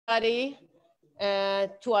everybody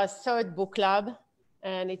to our third book club,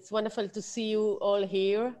 and it's wonderful to see you all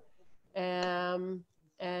here.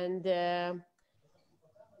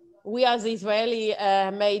 We as Israeli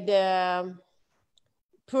made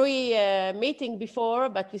pre-meeting before,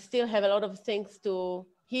 but we still have a lot of things to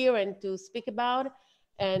hear and to speak about.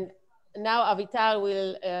 And now Avital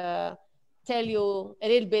will tell you a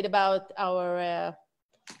little bit about our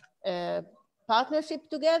partnership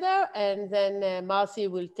together, and then Marcy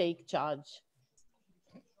will take charge.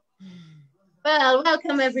 Well,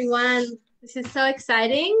 welcome everyone. This is so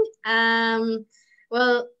exciting.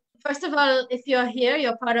 Well, first of all, if you're here,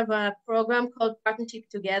 you're part of a program called Partnership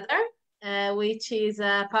Together, which is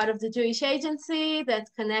part of the Jewish agency that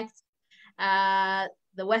connects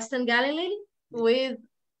the Western Galilee with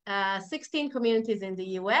 16 communities in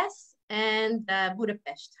the US and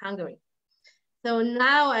Budapest, Hungary. So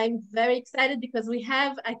now I'm very excited because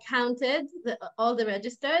I counted all the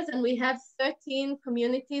registers, and we have 13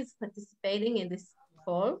 communities participating in this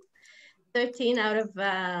call. 13 out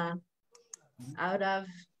of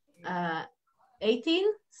 18,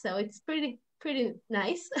 so it's pretty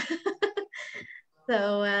nice.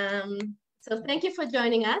 So thank you for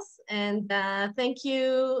joining us, and thank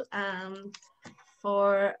you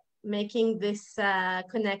for making this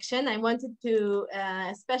connection. I wanted to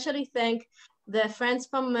especially thank the friends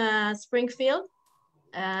from Springfield,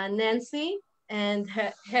 Nancy and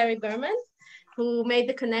Harry Berman, who made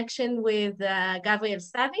the connection with Gavriel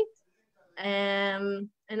Savit. And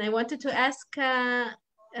I wanted to ask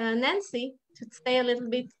Nancy to say a little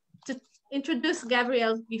bit, to introduce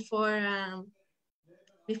Gavriel before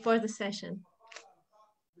the session.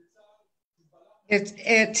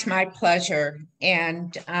 It's my pleasure.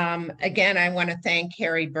 And again, I want to thank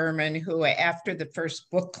Harry Berman, who after the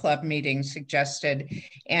first book club meeting suggested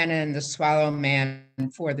Anna and the Swallow Man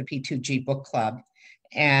for the P2G Book Club.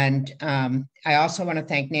 And I also want to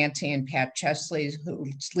thank Nancy and Pat Chesley,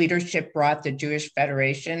 whose leadership brought the Jewish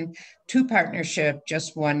Federation to partnership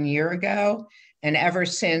just 1 year ago. And ever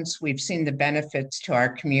since, we've seen the benefits to our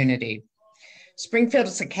community. Springfield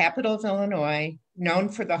is the capital of Illinois, known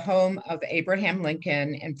for the home of Abraham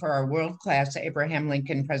Lincoln and for our world-class Abraham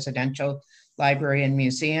Lincoln Presidential Library and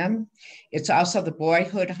Museum. It's also the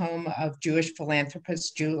boyhood home of Jewish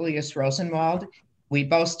philanthropist Julius Rosenwald. We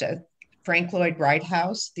boast a Frank Lloyd Wright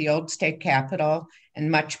House, the old state capitol, and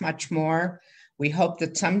much, much more. We hope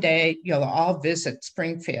that someday you'll all visit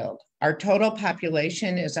Springfield. Our total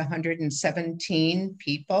population is 117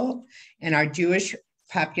 people, and our Jewish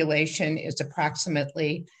population is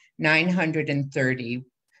approximately 930,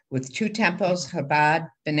 with 2 temples, Chabad,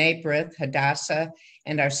 B'nai B'rith, Hadassah,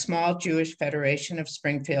 and our small Jewish Federation of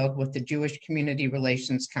Springfield with the Jewish Community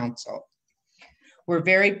Relations Council. We're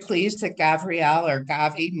very pleased that Gavriel, or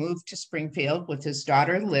Gavi, moved to Springfield with his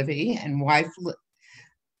daughter Livy and wife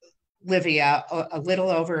Livia a little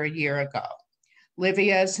over a year ago.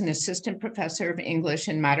 Livia is an assistant professor of English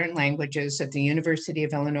and modern languages at the University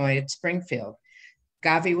of Illinois at Springfield.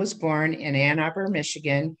 Gavi was born in Ann Arbor,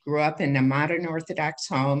 Michigan, grew up in a modern Orthodox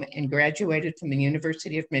home, and graduated from the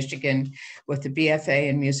University of Michigan with a BFA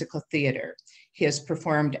in musical theater. He has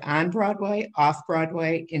performed on Broadway, off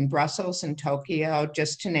Broadway, in Brussels and Tokyo,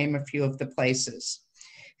 just to name a few of the places.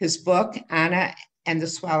 His book, Anna and the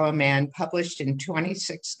Swallow Man, published in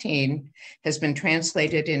 2016, has been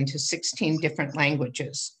translated into 16 different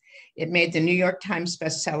languages. It made the New York Times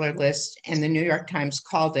bestseller list, and the New York Times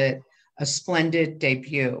called it a splendid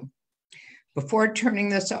debut. Before turning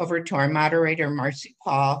this over to our moderator, Marcy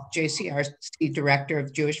Paul, JCRC Director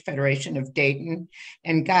of Jewish Federation of Dayton,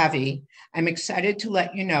 and Gavi, I'm excited to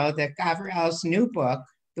let you know that Gavriel's new book,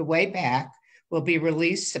 The Way Back, will be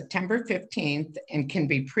released September 15th and can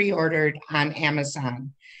be pre-ordered on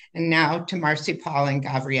Amazon. And now to Marcy Paul and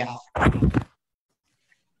Gavriel.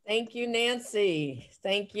 Thank you, Nancy.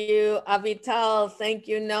 Thank you, Avital. Thank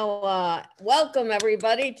you, Noah. Welcome,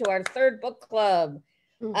 everybody, to our third book club.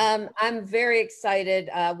 I'm very excited.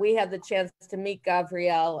 We had the chance to meet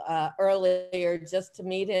Gavriel earlier, just to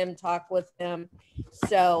meet him, talk with him.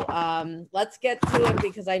 So let's get to it,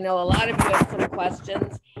 because I know a lot of you have some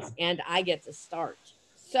questions, and I get to start.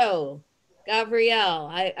 So, Gavriel,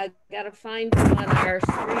 I got to find you on our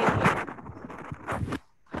screen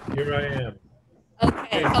here. Here I am.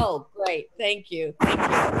 Okay. Oh, great. Thank you.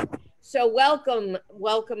 Thank you. So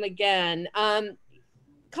welcome again.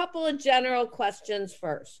 Couple of general questions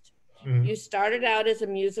first. Mm-hmm. You started out as a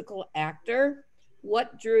musical actor.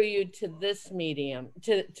 What drew you to this medium,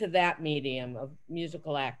 to that medium of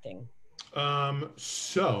musical acting? I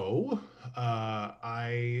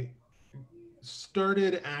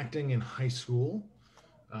started acting in high school.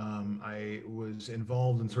 I was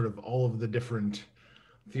involved in sort of all of the different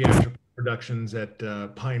theatrical productions at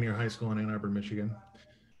Pioneer High School in Ann Arbor, Michigan,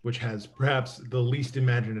 which has perhaps the least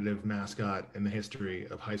imaginative mascot in the history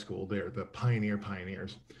of high school. They're the Pioneer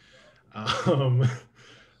Pioneers. Um,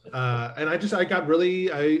 and I got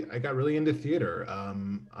really, I got really into theater.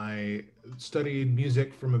 I studied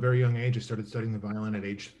music from a very young age. I started studying the violin at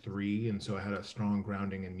age 3, and so I had a strong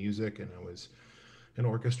grounding in music, and I was in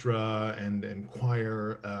orchestra and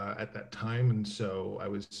choir at that time, and so I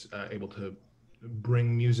was able to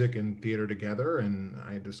bring music and theater together, and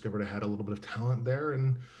I discovered I had a little bit of talent there,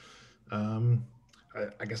 and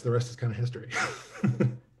I guess the rest is kind of history.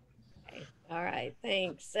 Okay. All right,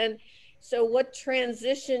 thanks. And so what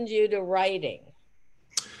transitioned you to writing?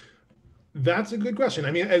 That's a good question.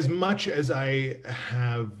 I mean, as much as I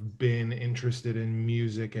have been interested in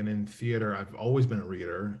music and in theater, I've always been a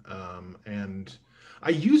reader. And I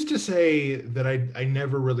used to say that I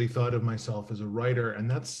never really thought of myself as a writer, and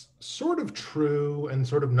that's sort of true and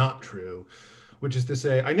sort of not true, which is to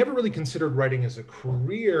say, I never really considered writing as a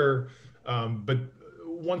career. But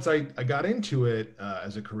once I got into it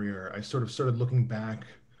as a career, I sort of started looking back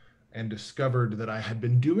and discovered that I had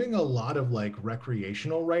been doing a lot of like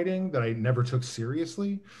recreational writing that I never took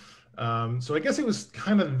seriously. So I guess it was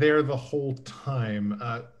kind of there the whole time.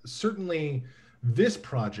 Certainly, this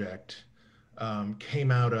project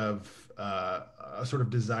came out of a sort of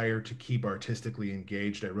desire to keep artistically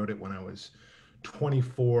engaged. I wrote it when I was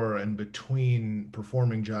 24 and between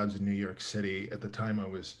performing jobs in New York City. At the time, I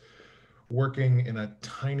was working in a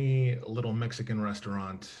tiny little Mexican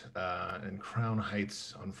restaurant in Crown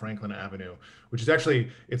Heights on Franklin Avenue, which is actually,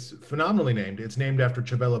 it's phenomenally named. It's named after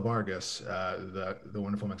Chavela Vargas, the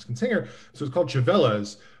wonderful Mexican singer. So it's called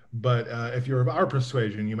Chavela's, but if you're of our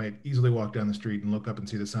persuasion, you might easily walk down the street and look up and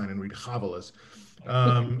see the sign and read Javela's.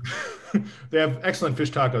 They have excellent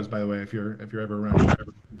fish tacos, by the way, if you're ever around, if you're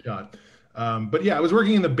ever shot. But yeah, I was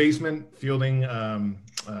working in the basement fielding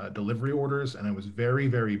delivery orders, and I was very,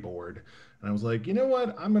 very bored. And I was like, you know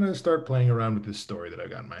what? I'm going to start playing around with this story that I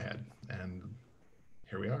got in my head. And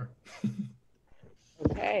here we are.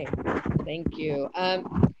 Okay, thank you.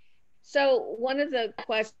 So one of the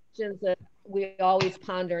questions that we always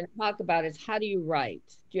ponder and talk about is, how do you write?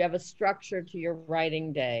 Do you have a structure to your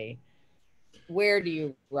writing day? Where do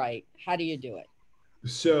you write? How do you do it?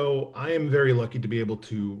 So I am very lucky to be able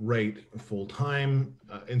to write full time,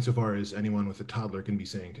 insofar as anyone with a toddler can be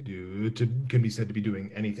saying can be said to be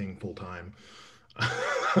doing anything full time.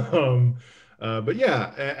 But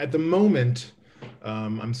yeah, at the moment,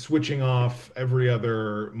 I'm switching off every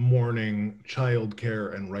other morning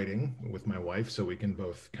childcare and writing with my wife, so we can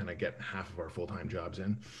both kind of get half of our full time jobs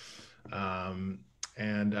in.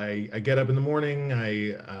 And I get up in the morning.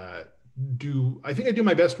 I think I do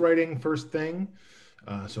my best writing first thing.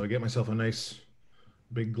 So I get myself a nice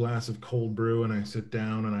big glass of cold brew and I sit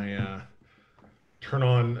down and I turn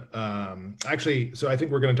on, actually, so I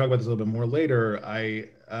think we're going to talk about this a little bit more later.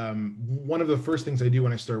 One of the first things I do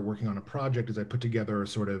when I start working on a project is I put together a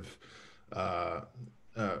sort of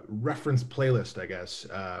reference playlist, I guess,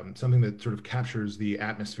 something that sort of captures the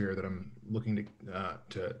atmosphere that I'm looking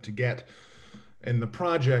to get in the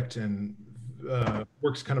project, and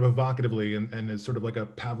works kind of evocatively and is sort of like a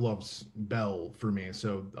Pavlov's bell for me.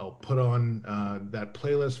 So I'll put on that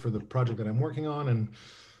playlist for the project that I'm working on and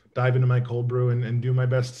dive into my cold brew and do my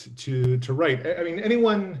best to write. I mean,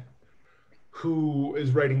 anyone who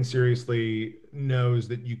is writing seriously knows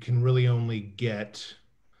that you can really only get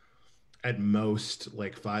at most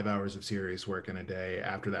like 5 hours of serious work in a day.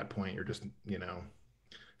 After that point, you're just,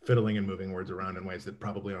 fiddling and moving words around in ways that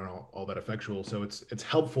probably aren't all that effectual. So it's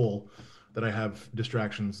helpful that I have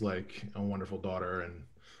distractions like a wonderful daughter and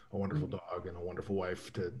a wonderful dog and a wonderful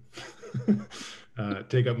wife to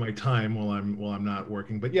take up my time while I'm not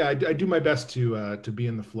working. But yeah, I do my best to be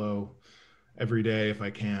in the flow every day if I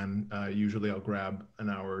can. Usually I'll grab an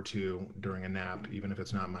hour or two during a nap, even if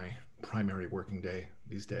it's not my primary working day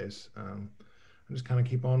these days. I just kind of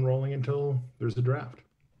keep on rolling until there's a draft.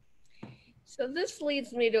 So this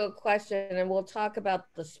leads me to a question, and we'll talk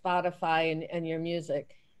about the Spotify and your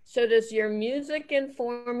music. So does your music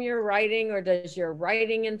inform your writing, or does your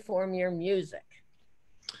writing inform your music?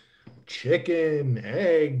 Chicken,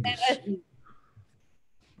 eggs.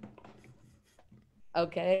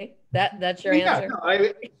 Okay, that's your answer.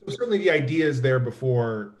 No, certainly the idea is there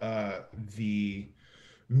before the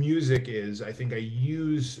music is. I think I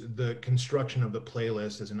use the construction of the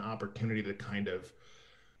playlist as an opportunity to kind of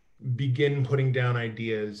begin putting down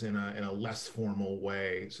ideas in a less formal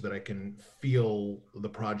way so that I can feel the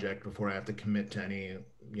project before I have to commit to any,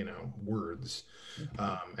 words.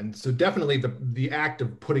 And so definitely the act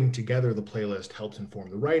of putting together the playlist helps inform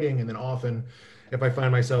the writing. And then often if I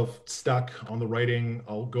find myself stuck on the writing,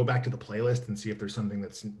 I'll go back to the playlist and see if there's something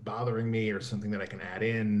that's bothering me or something that I can add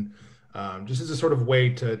in, just as a sort of way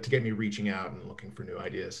to get me reaching out and looking for new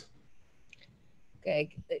ideas.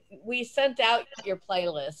 Okay, we sent out your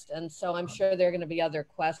playlist, and so I'm sure there are going to be other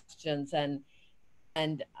questions, and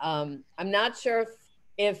I'm not sure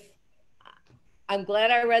if I'm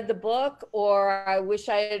glad I read the book or I wish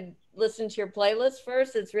I had listened to your playlist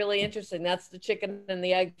first. It's really interesting. That's the chicken and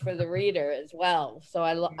the egg for the reader as well. So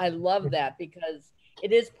I love that because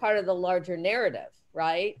it is part of the larger narrative,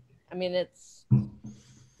 right? I mean, it's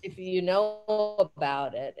if you know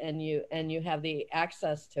about it and you have the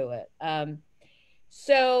access to it.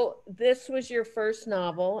 So this was your first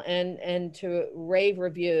novel and to rave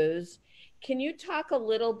reviews. Can you talk a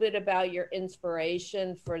little bit about your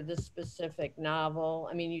inspiration for this specific novel?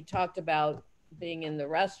 I mean, you talked about being in the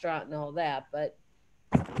restaurant and all that, but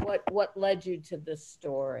what led you to this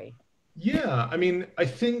story? Yeah, I mean, I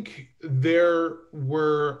think there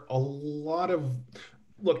were a lot of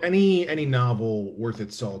look, any novel worth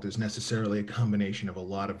its salt is necessarily a combination of a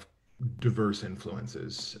lot of diverse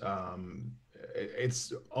influences.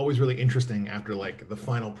 It's always really interesting after like the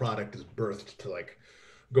final product is birthed to like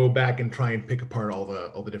go back and try and pick apart all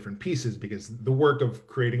the different pieces, because the work of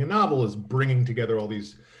creating a novel is bringing together all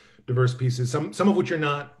these diverse pieces, some of which you're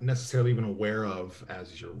not necessarily even aware of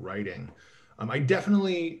as you're writing. I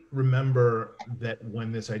definitely remember that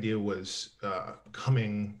when this idea was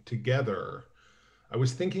coming together, I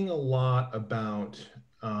was thinking a lot about,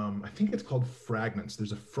 I think it's called Fragments.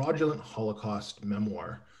 There's a fraudulent Holocaust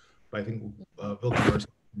memoir by, I think, Vilkamer's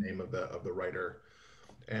the name of the writer.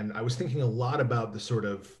 And I was thinking a lot about the sort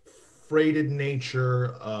of freighted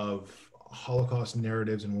nature of Holocaust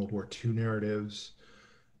narratives and World War II narratives,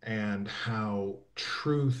 and how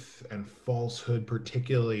truth and falsehood,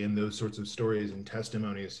 particularly in those sorts of stories and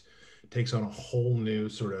testimonies, takes on a whole new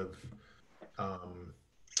sort of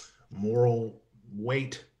moral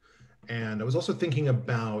weight. And I was also thinking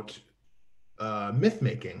about myth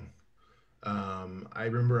making. I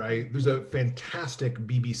remember there's a fantastic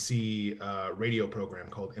BBC radio program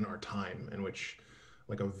called In Our Time, in which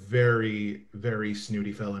like a very, very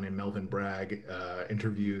snooty fellow named Melvin Bragg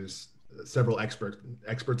interviews several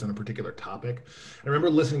experts on a particular topic. I remember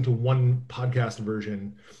listening to one podcast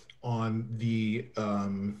version on the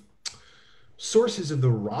sources of the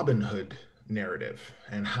Robin Hood narrative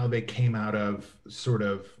and how they came out of sort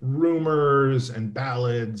of rumors and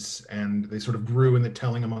ballads, and they sort of grew in the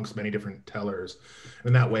telling amongst many different tellers.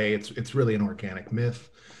 And that way it's really an organic myth.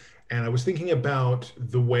 And I was thinking about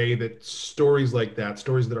the way that stories like that,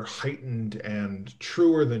 stories that are heightened and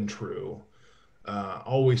truer than true,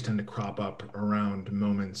 always tend to crop up around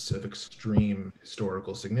moments of extreme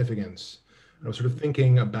historical significance. And I was sort of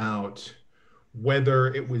thinking about whether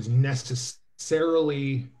it was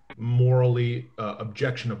necessarily morally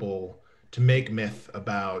objectionable to make myth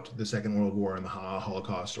about the Second World War and the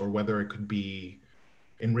Holocaust, or whether it could be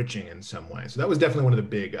enriching in some way. So that was definitely one of the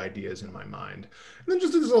big ideas in my mind. And then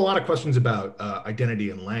just there's a lot of questions about identity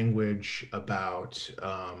and language, about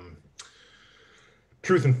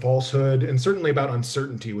truth and falsehood, and certainly about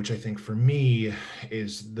uncertainty, which I think for me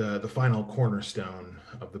is the final cornerstone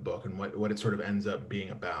of the book and what it sort of ends up being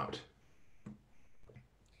about.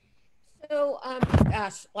 So,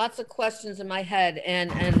 gosh, lots of questions in my head, and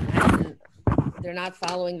they're not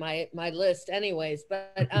following my list, anyways.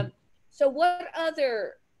 But so, what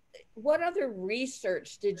other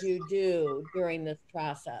research did you do during this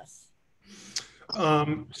process?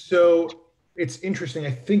 So it's interesting.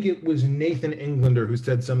 I think it was Nathan Englander who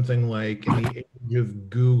said something like, "In the age of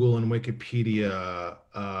Google and Wikipedia,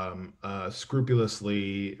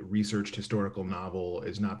 scrupulously researched historical novel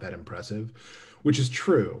is not that impressive," which is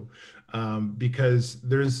true. Because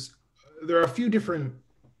there are a few different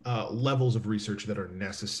levels of research that are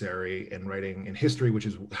necessary in writing in history, which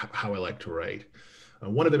is how I like to write.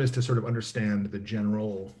 One of them is to sort of understand the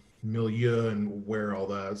general milieu and where all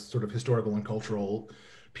the sort of historical and cultural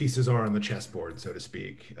pieces are on the chessboard, so to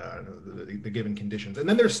speak, the given conditions. And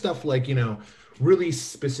then there's stuff like, really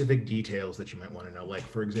specific details that you might want to know. Like,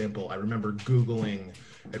 for example, I remember Googling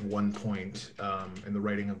at one point in the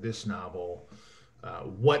writing of this novel,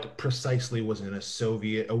 what precisely was in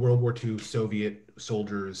a World War II Soviet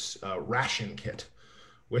soldier's ration kit,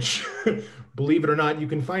 which, believe it or not, you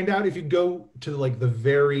can find out if you go to like the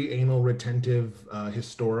very anal retentive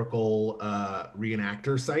historical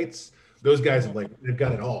reenactor sites Those guys have they've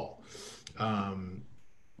got it all.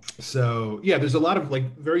 So yeah, there's a lot of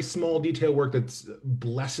very small detail work that's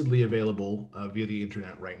blessedly available via the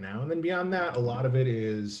internet right now. And then beyond that, a lot of it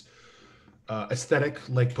is aesthetic,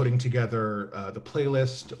 like putting together the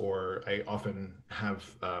playlist, or I often have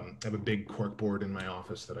a big cork board in my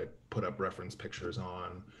office that I put up reference pictures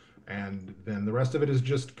on. And then the rest of it is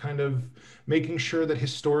just kind of making sure that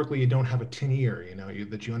historically you don't have a tin ear,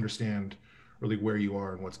 that you understand really where you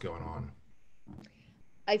are and what's going on.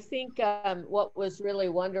 I think what was really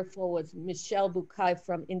wonderful was Michelle Bukai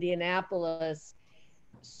from Indianapolis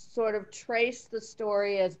sort of traced the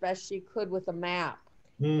story as best she could with a map.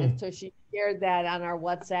 And so she shared that on our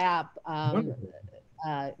WhatsApp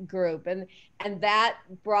group. And that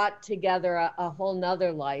brought together a whole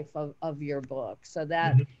nother life of your book. So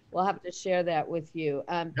that we'll have to share that with you.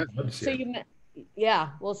 We'll send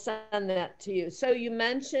that to you. So you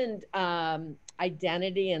mentioned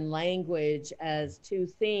identity and language as two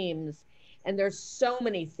themes, and there's so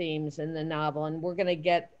many themes in the novel, and we're gonna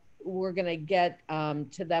get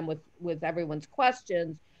to them with everyone's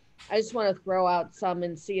questions. I just want to throw out some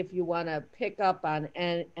and see if you want to pick up on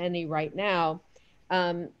any right now.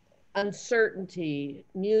 Uncertainty,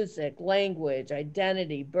 music, language,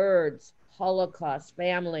 identity, birds, Holocaust,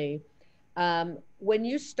 family. When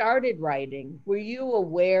you started writing, were you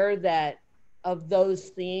aware of those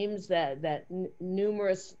themes, that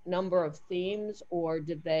numerous number of themes, or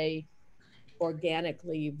did they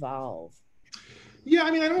organically evolve? Yeah,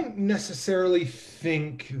 I mean, I don't necessarily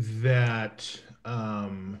think that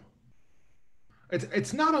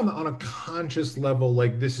it's not on a conscious level,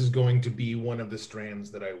 like this is going to be one of the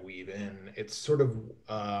strands that I weave in. It's sort of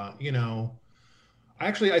I think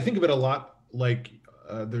of it a lot like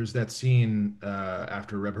there's that scene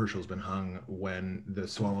after Reb Herschel's been hung when the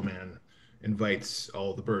Swallow Man invites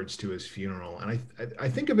all the birds to his funeral, and I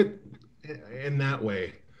think of it in that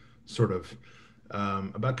way, sort of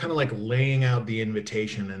about kind of like laying out the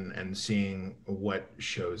invitation and seeing what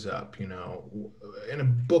shows up. In a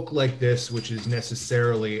book like this, which is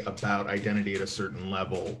necessarily about identity at a certain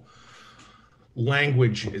level,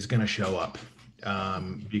 language is going to show up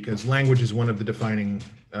because language is one of the defining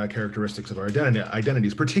characteristics of our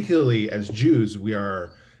identities. Particularly as Jews, we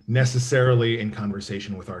are necessarily in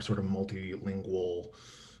conversation with our sort of multilingual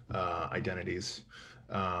identities.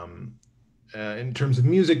 In terms of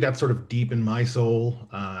music, that's sort of deep in my soul.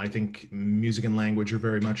 I think music and language are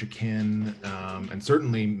very much akin, and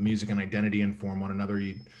certainly music and identity inform one another.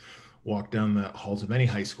 You walk down the halls of any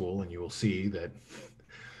high school and you will see that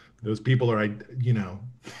those people are,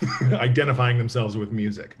 identifying themselves with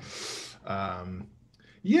music.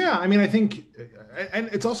 Yeah, I mean, I think, and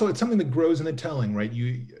it's something that grows in the telling, right?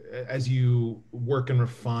 As you work and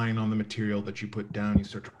refine on the material that you put down, you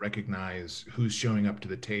start to recognize who's showing up to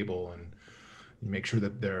the table and make sure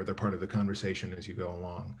that they're part of the conversation as you go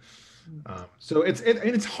along. So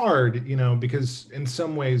it's hard, because in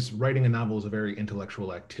some ways writing a novel is a very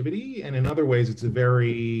intellectual activity, and in other ways it's a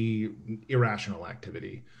very irrational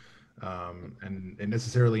activity, and it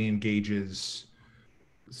necessarily engages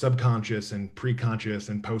subconscious and preconscious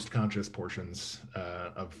and post-conscious portions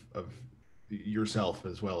of yourself,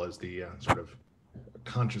 as well as the sort of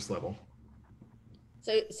conscious level.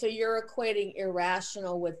 So you're equating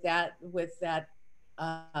irrational with that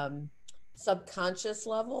subconscious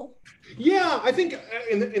level? Yeah, I think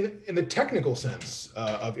in the technical sense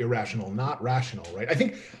of irrational, not rational, right?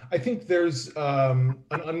 I think there's an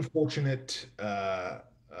unfortunate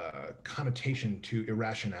connotation to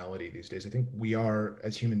irrationality these days. I think we are,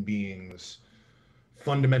 as human beings,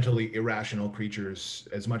 fundamentally irrational creatures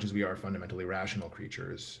as much as we are fundamentally rational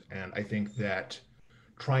creatures. And I think that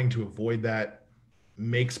trying to avoid that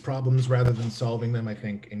makes problems rather than solving them. I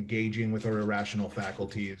think engaging with our irrational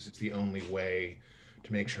faculties is the only way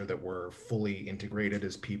to make sure that we're fully integrated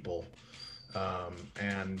as people.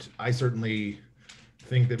 And I certainly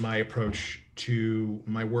think that my approach to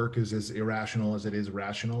my work is as irrational as it is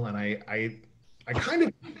rational. And I kind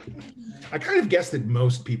of guess that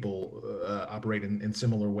most people operate in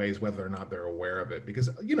similar ways, whether or not they're aware of it, because,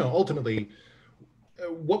 ultimately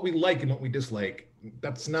what we like and what we dislike,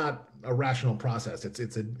 that's not a rational process.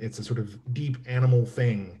 It's a sort of deep animal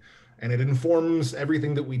thing, and it informs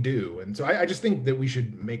everything that we do. And so I just think that we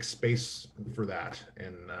should make space for that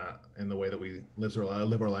in the way that we live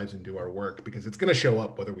our lives and do our work, because it's going to show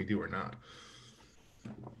up whether we do or not.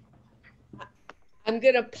 I'm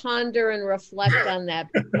going to ponder and reflect on that,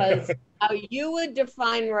 because how you would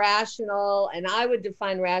define rational and I would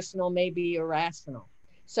define rational may be irrational.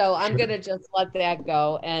 So I'm going to just let that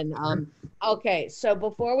go. And okay, so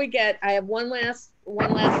before I have one last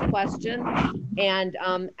one last question, and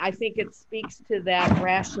I think it speaks to that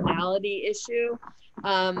rationality issue,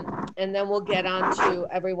 and then we'll get on to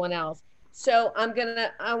everyone else. So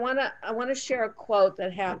I wanna share a quote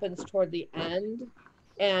that happens toward the end,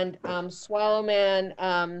 and Swallowman,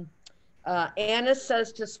 Anna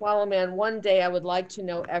says to Swallowman, "One day I would like to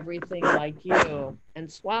know everything like you," and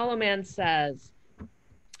Swallowman says,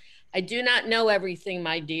 "I do not know everything,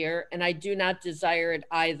 my dear, and I do not desire it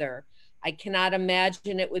either. I cannot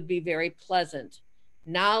imagine it would be very pleasant.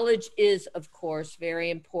 Knowledge is, of course,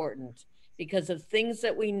 very important because of things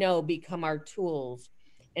that we know become our tools.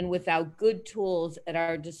 And without good tools at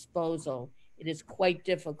our disposal, it is quite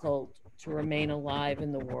difficult to remain alive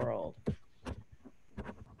in the world."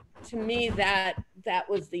 To me, that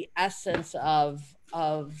was the essence of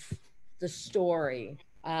the story.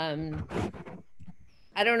 I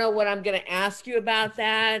don't know what I'm going to ask you about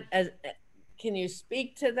that. Can you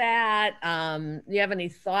speak to that? Do you have any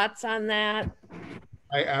thoughts on that?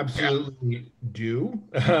 I absolutely do.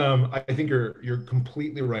 I think you're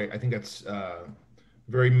completely right. I think that's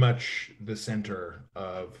very much the center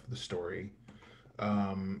of the story,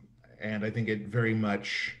 and I think it very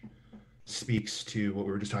much speaks to what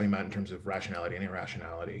we were just talking about in terms of rationality and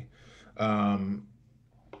irrationality. Um,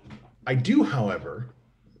 I do, however,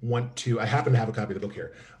 I happen to have a copy of the book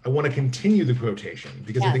here. I want to continue the quotation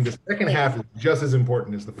because I think the second half is just as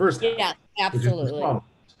important as the first half. Yeah, absolutely.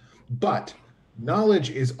 But knowledge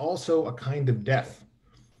is also a kind of death.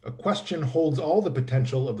 A question holds all the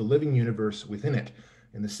potential of the living universe within it.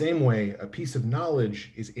 In the same way, a piece of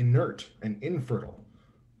knowledge is inert and infertile.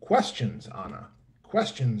 Questions, Anna,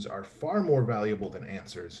 questions are far more valuable than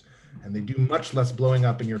answers, and they do much less blowing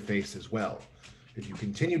up in your face as well. If you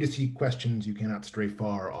continue to seek questions, you cannot stray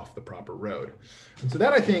far off the proper road. And so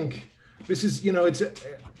that, I think, this is,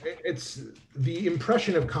 it's the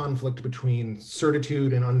impression of conflict between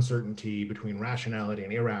certitude and uncertainty, between rationality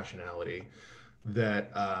and irrationality,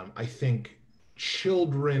 that I think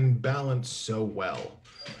children balance so well.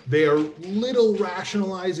 They are little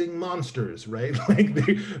rationalizing monsters, right? Like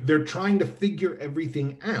they're trying to figure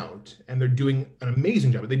everything out, and they're doing an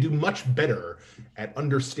amazing job. They do much better at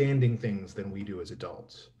understanding things than we do as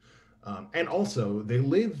adults. And also, they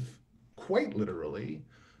live quite literally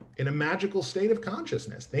in a magical state of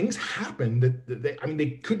consciousness. Things happen that they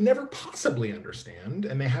could never possibly understand,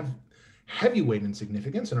 and they have heavy weight and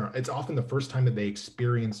significance. And it's often the first time that they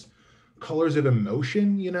experience colors of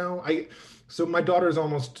emotion. So my daughter is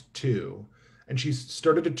almost 2, and she's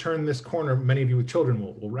started to turn this corner. Many of you with children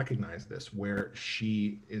will recognize this, where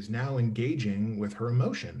she is now engaging with her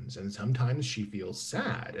emotions, and sometimes she feels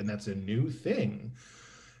sad, and that's a new thing.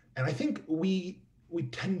 And I think we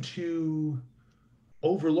tend to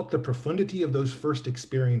overlook the profundity of those first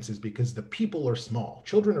experiences because the people are small.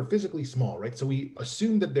 Children are physically small, right? So we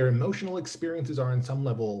assume that their emotional experiences are on some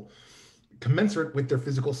level commensurate with their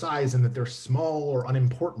physical size and that they're small or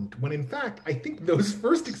unimportant, when in fact, I think those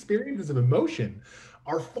first experiences of emotion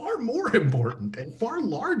are far more important and far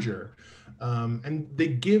larger. And they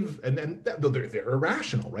give, and they're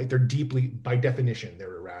irrational, right? They're deeply, by definition,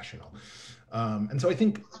 they're irrational. And so I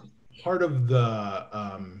think part of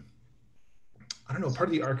part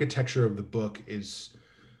of the architecture of the book is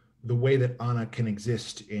the way that Anna can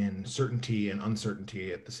exist in certainty and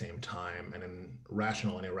uncertainty at the same time, and in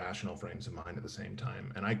rational and irrational frames of mind at the same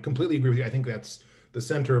time. And I completely agree with you. I think that's the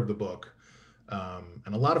center of the book.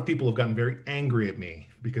 And a lot of people have gotten very angry at me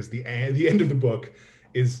because the end of the book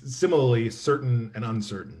is similarly certain and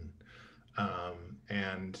uncertain.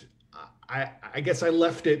 And I guess I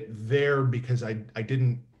left it there because I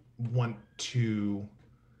didn't want to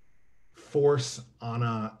force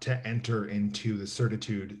Anna to enter into the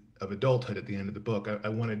certitude of adulthood at the end of the book. I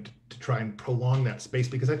wanted to try and prolong that space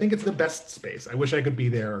because I think it's the best space. I wish I could be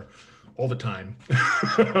there all the time.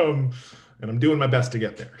 And I'm doing my best to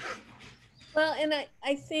get there. Well, and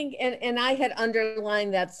I think, and I had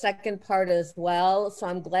underlined that second part as well. So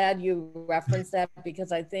I'm glad you referenced that,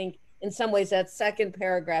 because I think in some ways that second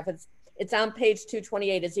paragraph, it's on page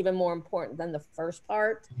 228, is even more important than the first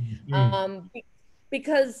part. Mm-hmm.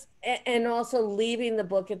 Because, and also leaving the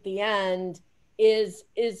book at the end is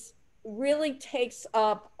really takes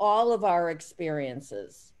up all of our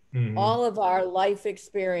experiences, mm-hmm. all of our life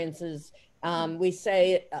experiences. We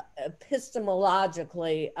say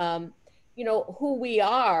epistemologically, who we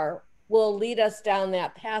are will lead us down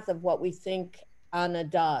that path of what we think Anna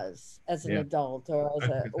does as an adult, or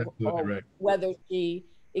right. Whether she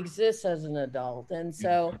exists as an adult. And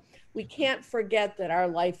so we can't forget that our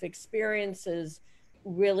life experiences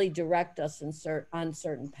really direct us on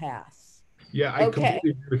certain paths. Yeah, I Okay.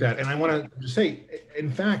 completely agree with that. And I want to say,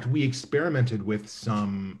 in fact, we experimented with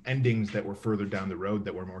some endings that were further down the road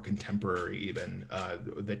that were more contemporary, even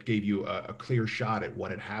that gave you a clear shot at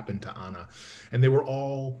what had happened to Anna. And they were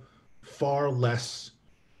all far less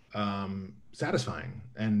satisfying.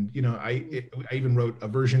 And, you know, I even wrote a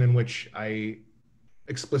version in which I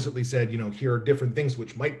explicitly said, you know, here are different things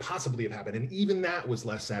which might possibly have happened. And even that was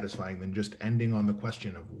less satisfying than just ending on the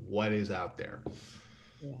question of what is out there.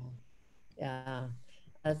 Yeah. Yeah.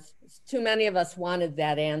 Too many of us wanted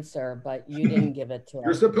that answer, but you didn't give it to us.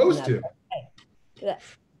 You're supposed to. Okay.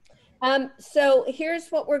 So here's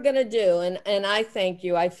what we're going to do. And I thank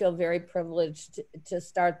you. I feel very privileged to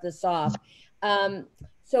start this off.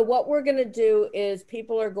 So what we're going to do is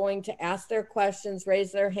people are going to ask their questions,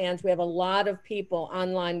 raise their hands. We have a lot of people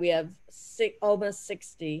online. We have almost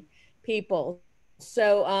 60 people.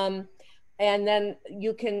 So, and then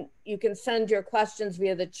you can send your questions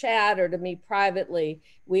via the chat or to me privately.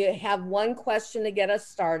 We have one question to get us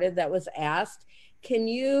started that was asked. Can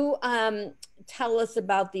you tell us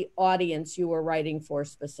about the audience you were writing for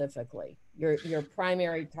specifically, your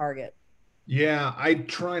primary target? Yeah, I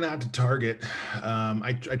try not to target.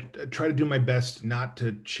 I try to do my best not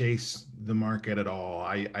to chase the market at all.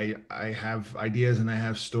 I have ideas and I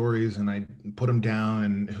have stories and I put them down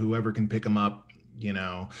and whoever can pick them up, you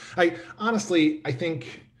know. I honestly, I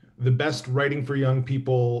think the best writing for young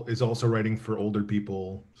people is also writing for older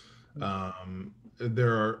people.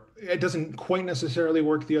 It doesn't quite necessarily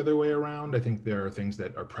work the other way around. I think there are things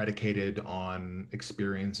that are predicated on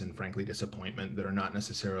experience and frankly disappointment that are not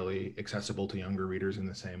necessarily accessible to younger readers in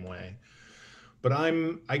the same way. But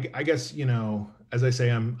I guess, you know, as I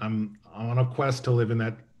say, I'm on a quest to live in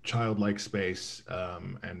that childlike space.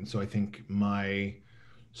 And so I think my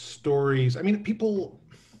stories, I mean, people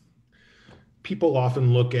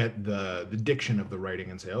often look at the diction of the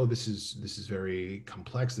writing and say, oh, this is very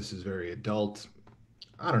complex, this is very adult.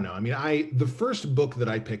 I don't know. I mean, the first book that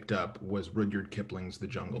I picked up was Rudyard Kipling's The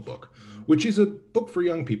Jungle Book, which is a book for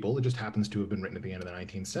young people. It just happens to have been written at the end of the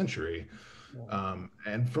 19th century.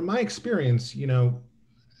 And from my experience, you know,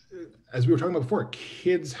 as we were talking about before,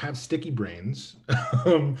 kids have sticky brains.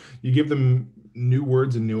 You give them new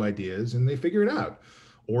words and new ideas, and they figure it out,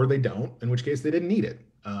 or they don't, in which case they didn't need it.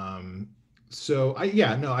 So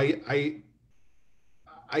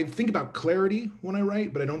I think about clarity when I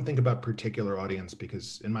write, but I don't think about particular audience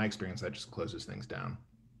because in my experience, that just closes things down.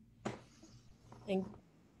 Thank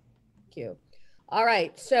you. All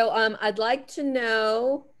right. So I'd like to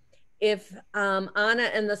know if Anna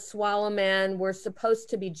and the Swallow Man were supposed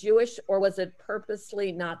to be Jewish or was it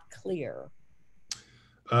purposely not clear?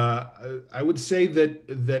 I would say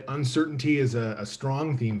that uncertainty is a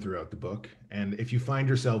strong theme throughout the book. And if you find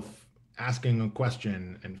yourself asking a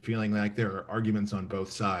question and feeling like there are arguments on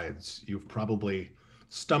both sides, you've probably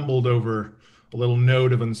stumbled over a little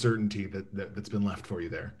node of uncertainty that's been left for you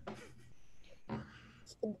there.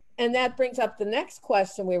 And that brings up the next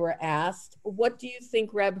question we were asked. What do you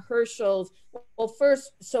think Reb Herschel's, well,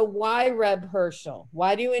 first, so why Reb Herschel?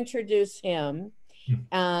 Why do you introduce him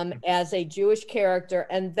as a Jewish character?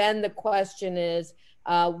 And then the question is,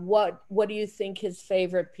 what do you think his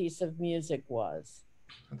favorite piece of music was?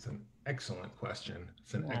 That's an excellent question.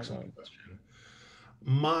 It's an excellent question.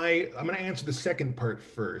 I'm going to answer the second part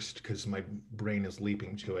first because my brain is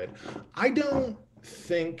leaping to it. I don't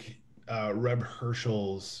think Reb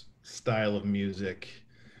Herschel's style of music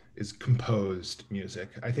is composed music.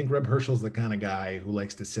 I think Reb Herschel's the kind of guy who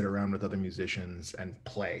likes to sit around with other musicians and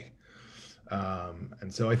play.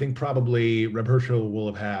 And so I think probably Reb Herschel will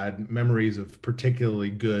have had memories of particularly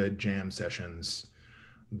good jam sessions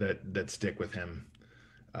that stick with him.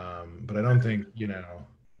 But I don't think, you know,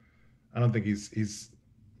 I don't think he's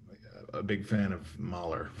a big fan of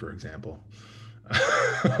Mahler, for example.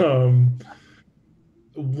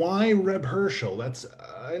 Why Reb Herschel? That's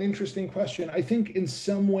an interesting question. I think in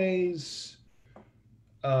some ways,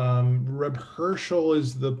 Reb Herschel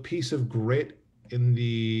is the piece of grit in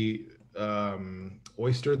the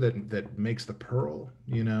oyster that makes the pearl,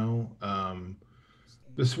 you know?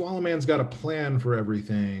 The Swallow Man's got a plan for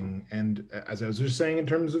everything. And as I was just saying, in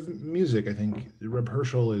terms of music, I think Reb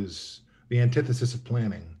Herschel is the antithesis of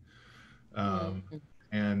planning.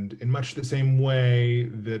 And in much the same way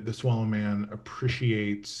that the Swallow Man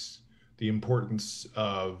appreciates the importance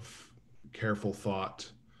of careful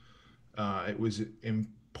thought, it was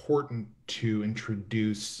important to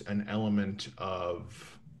introduce an element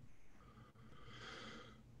of,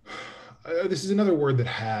 this is another word that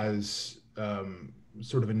has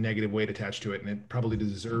sort of a negative weight attached to it, and it probably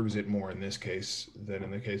deserves it more in this case than in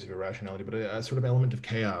the case of irrationality, but a sort of element of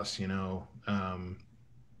chaos, you know.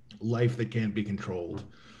 life that can't be controlled.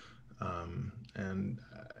 And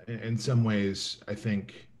in some ways, I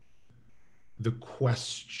think the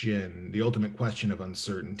ultimate question of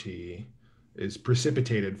uncertainty is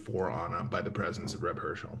precipitated for Anna by the presence of Reb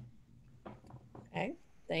Herschel. Okay,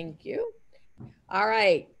 thank you. All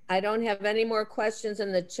right, I don't have any more questions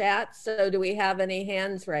in the chat, so do we have any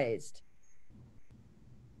hands raised?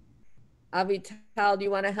 Avital, do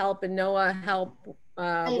you want to help, and Noah help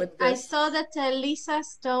with this? I saw that Lisa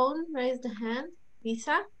Stone raised a hand.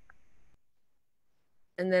 Lisa?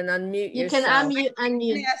 And then unmute You yourself. can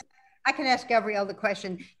unmute. I can ask Gavriel the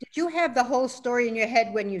question. Did you have the whole story in your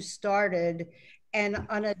head when you started, and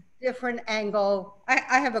on a different angle?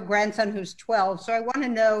 I have a grandson who's 12, so I want to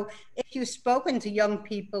know if you've spoken to young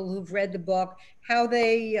people who've read the book, how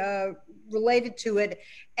they related to it,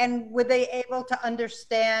 and were they able to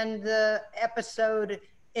understand the episode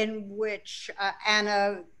in which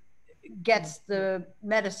Anna gets the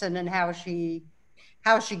medicine and how she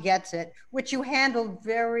gets it, which you handled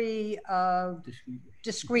very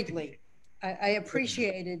discreetly. I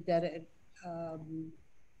appreciated that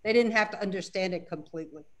they didn't have to understand it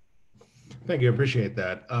completely. Thank you, I appreciate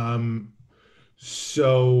that.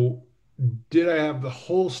 So did I have the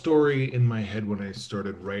whole story in my head when I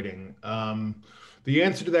started writing? The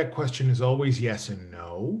answer to that question is always yes and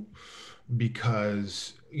no,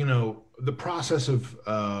 because, you know, the process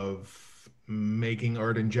of making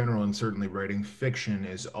art in general, and certainly writing fiction,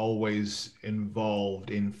 is always involved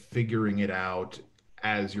in figuring it out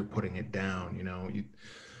as you're putting it down. You know,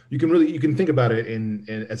 you can think about it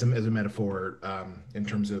as a metaphor, in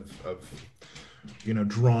terms of you know,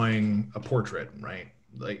 drawing a portrait, right?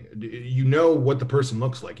 Like, you know what the person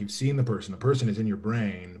looks like, you've seen the person is in your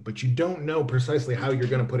brain, but you don't know precisely how you're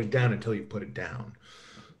going to put it down until you put it down.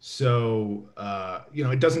 So you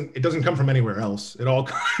know, it doesn't come from anywhere else. It all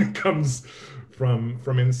comes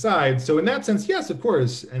from inside. So in that sense, yes, of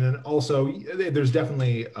course. And then also, there's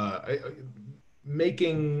definitely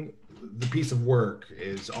making the piece of work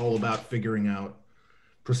is all about figuring out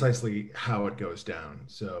precisely how it goes down.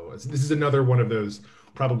 So this is another one of those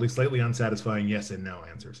probably slightly unsatisfying yes and no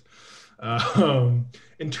answers.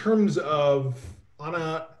 In terms of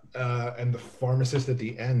Anna and the pharmacist at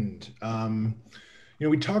the end, you know,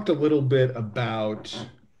 we talked a little bit about,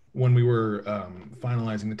 when we were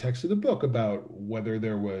finalizing the text of the book, about whether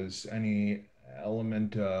there was any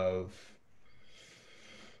element of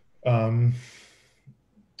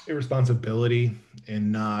irresponsibility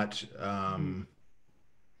in not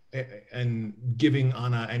and giving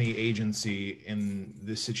Anna any agency in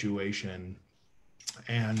this situation.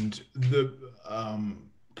 And the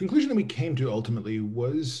conclusion that we came to ultimately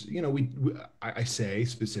was, you know, I say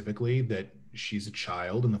specifically that she's a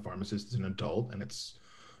child and the pharmacist is an adult, and it's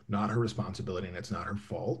not her responsibility and it's not her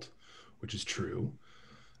fault, which is true.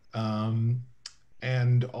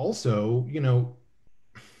 And also, you know,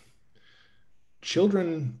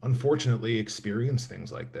 children unfortunately experience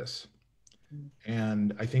things like this.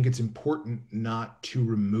 And I think it's important not to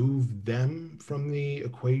remove them from the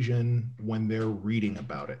equation when they're reading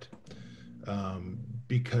about it,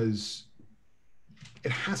 because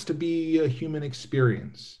it has to be a human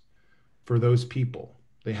experience for those people.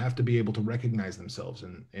 They have to be able to recognize themselves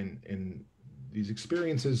in these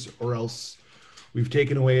experiences, or else we've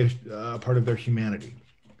taken away a part of their humanity.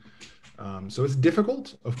 So it's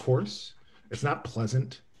difficult, of course. It's not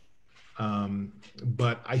pleasant.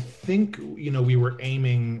 But I think, you know, we were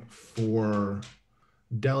aiming for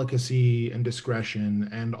delicacy and discretion,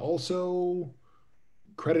 and also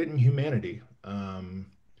credit and humanity.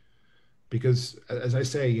 Because, as I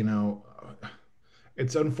say, you know,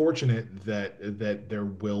 it's unfortunate that there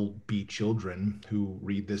will be children who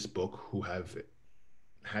read this book who have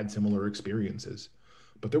had similar experiences,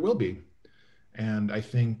 but there will be. And I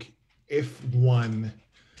think if one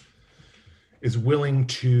is willing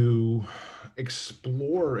to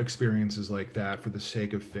explore experiences like that for the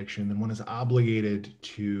sake of fiction, then one is obligated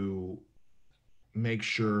to make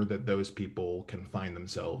sure that those people can find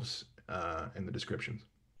themselves in the descriptions.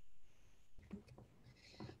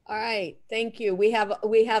 All right, thank you. We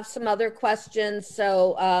have some other questions,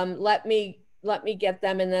 so let me get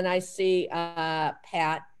them, and then I see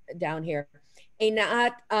Pat down here.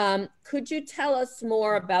 Einat, could you tell us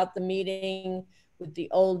more about the meeting with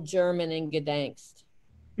the old German in Gdansk?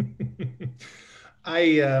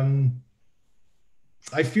 I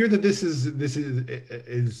fear that this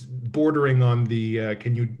is bordering on the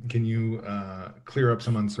can you clear up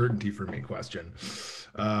some uncertainty for me question.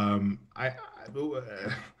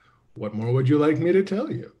 What more would you like me to tell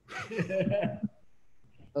you?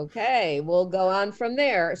 Okay, we'll go on from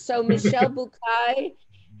there. So Michelle Bukai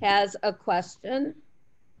has a question.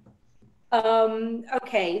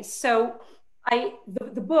 Okay, so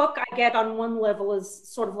the book I get on one level is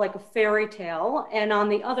sort of like a fairy tale, and on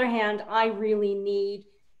the other hand, I really need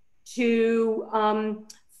to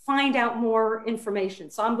find out more information.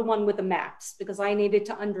 So I'm the one with the maps because I needed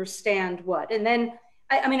to understand what. And then,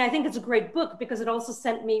 I mean, I think it's a great book because it also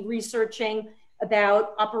sent me researching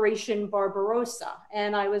about Operation Barbarossa,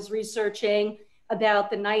 and I was researching about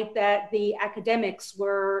the night that the academics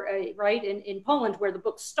were right in Poland, where the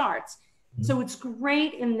book starts. So it's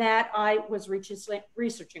great in that I was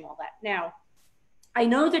researching all that. Now, I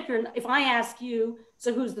know that if I ask you,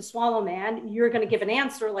 so who's the swallow man, you're going to give an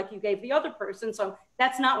answer like you gave the other person. So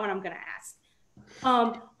that's not what I'm going to ask.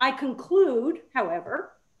 I conclude,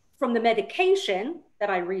 however, from the medication that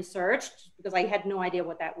I researched, because I had no idea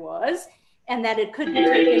what that was, and that it could be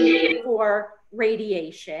taken for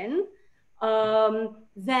radiation,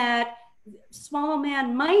 that Swallow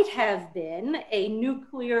Man might have been a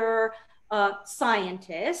nuclear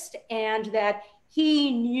scientist, and that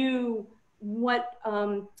he knew what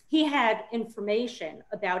he had information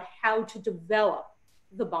about how to develop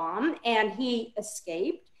the bomb, and he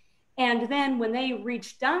escaped. And then when they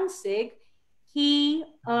reached Danzig, he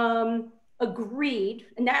agreed,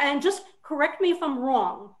 and just correct me if I'm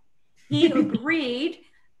wrong, he agreed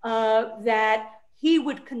that he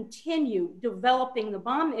would continue developing the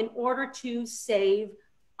bomb in order to save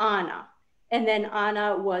Anna. And then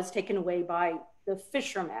Anna was taken away by the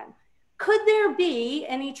fishermen. Could there be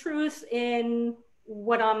any truth in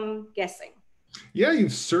what I'm guessing? Yeah,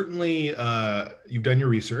 you've certainly you've done your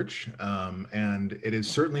research, and it is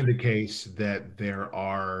certainly the case that there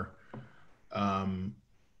are, I'm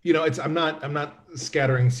not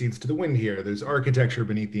scattering seeds to the wind here. There's architecture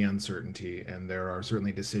beneath the uncertainty, and there are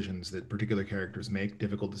certainly decisions that particular characters make,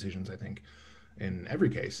 difficult decisions, I think, in every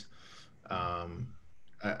case.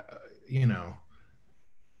 You know,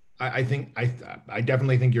 I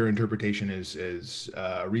definitely think your interpretation is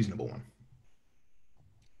a reasonable one.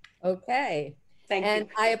 Okay. Thank you. And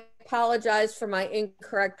I apologize for my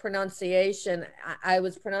incorrect pronunciation. I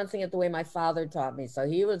was pronouncing it the way my father taught me, so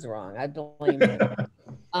he was wrong. I blame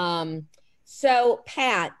him. So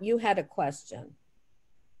Pat, you had a question.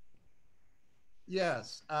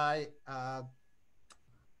 Yes, I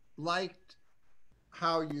liked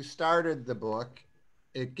how you started the book.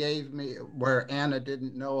 It gave me, where Anna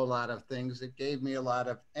didn't know a lot of things, it gave me a lot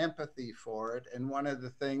of empathy for it. And one of the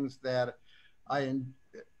things that I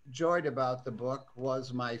enjoyed about the book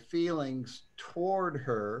was my feelings toward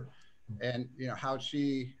her, and how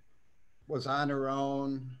she was on her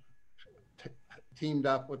own, teamed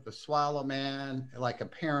up with the Swallow Man, like a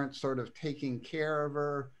parent sort of taking care of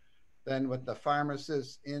her. Then with the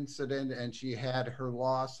pharmacist incident, and she had her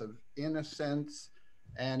loss of innocence,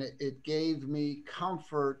 and it gave me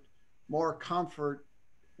comfort, more comfort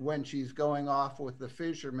when she's going off with the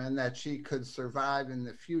fisherman, that she could survive in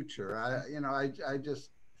the future. I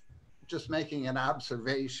just making an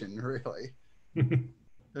observation, really.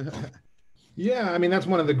 Yeah, I mean, that's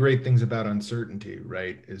one of the great things about uncertainty,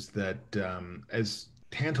 right? Is that as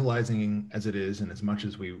tantalizing as it is, and as much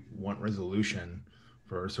as we want resolution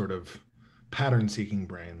for our sort of pattern-seeking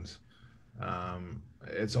brains,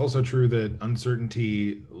 it's also true that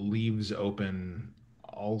uncertainty leaves open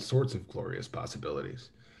all sorts of glorious possibilities.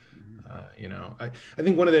 I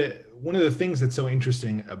think one of the things that's so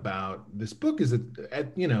interesting about this book is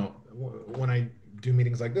that when I do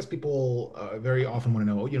meetings like this, people very often want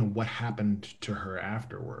to know, what happened to her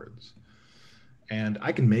afterwards, and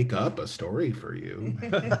I can make up a story for you.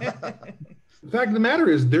 The fact of the matter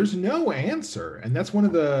is, there's no answer, and that's one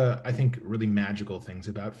of the, I think, really magical things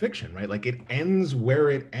about fiction, right? Like, it ends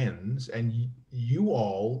where it ends, and you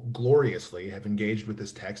all gloriously have engaged with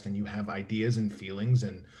this text, and you have ideas and feelings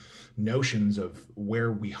and notions of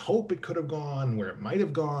where we hope it could have gone, where it might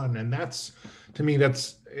have gone, and that's, to me,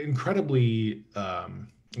 that's incredibly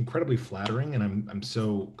flattering, and I'm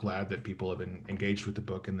so glad that people have been engaged with the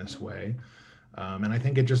book in this way. And I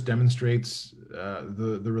think it just demonstrates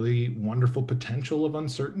the really wonderful potential of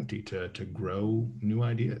uncertainty to grow new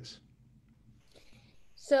ideas.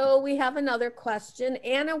 So we have another question.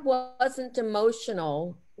 Anna wasn't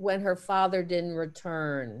emotional when her father didn't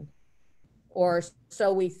return, or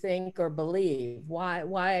so we think or believe.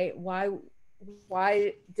 Why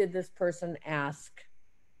did this person ask?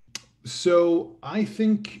 So I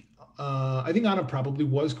think Anna probably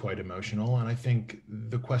was quite emotional, and I think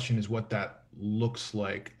the question is what that looks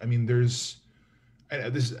like. I mean, this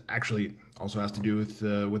actually also has to do with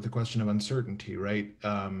the question of uncertainty, right?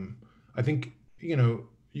 I think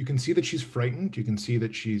you can see that she's frightened. You can see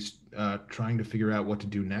that she's trying to figure out what to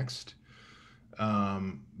do next.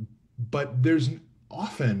 But there's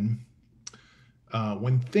often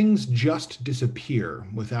when things just disappear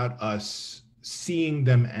without us seeing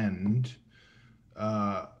them end,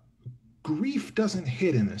 grief doesn't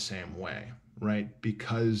hit in the same way, right?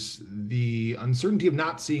 Because the uncertainty of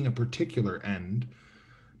not seeing a particular end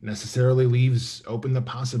necessarily leaves open the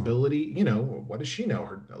possibility, what does she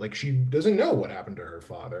know? Like, she doesn't know what happened to her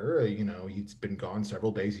father. He's been gone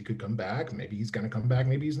several days. He could come back. Maybe he's going to come back.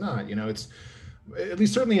 Maybe he's not. It's, at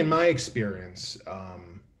least certainly in my experience,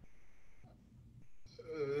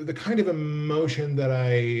 the kind of emotion that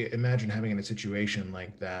I imagine having in a situation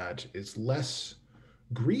like that is less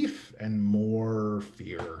grief and more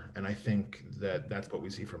fear. And I think that that's what we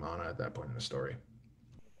see from Anna at that point in the story.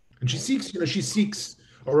 And she seeks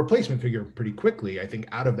a replacement figure pretty quickly, I think,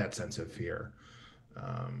 out of that sense of fear.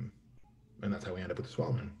 And that's how we end up with the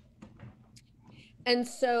Swallow Man. And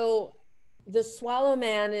so the Swallow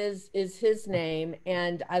Man is his name.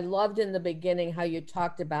 And I loved in the beginning how you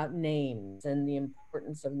talked about names and the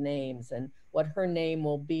importance of names and what her name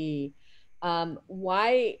will be.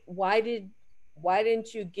 Why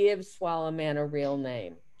didn't you give Swallow Man a real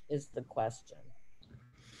name is the question.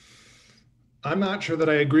 I'm not sure that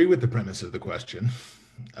I agree with the premise of the question.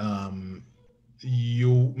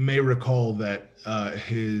 You may recall that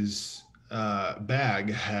his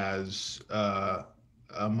bag has a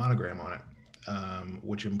monogram on it,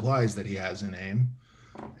 which implies that he has a name.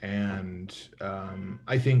 And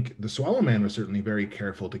I think the Swallow Man was certainly very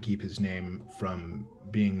careful to keep his name from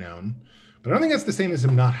being known. But I don't think that's the same as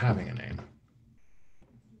him not having a name.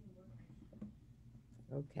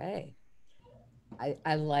 Okay.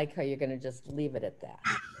 I like how you're going to just leave it at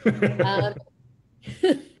that.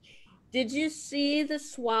 Did you see the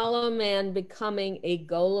Swallow Man becoming a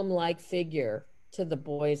golem-like figure to the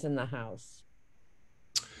boys in the house?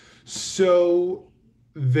 So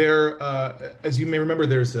there, as you may remember,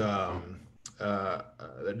 there's a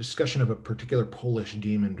discussion of a particular Polish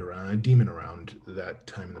demon around that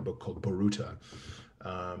time in the book called Boruta.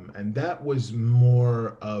 And that was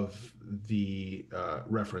more of the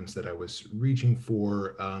reference that I was reaching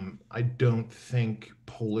for. I don't think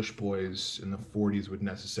Polish boys in the 40s would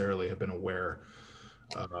necessarily have been aware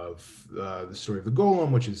of the story of the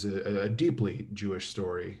Golem, which is a deeply Jewish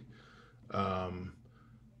story.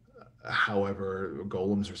 However,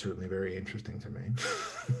 golems are certainly very interesting to me.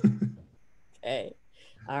 Okay,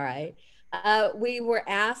 all right. We were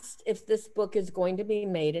asked if this book is going to be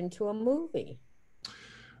made into a movie.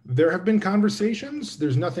 There have been conversations.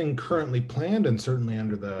 There's nothing currently planned, and certainly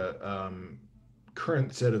under the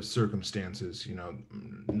current set of circumstances,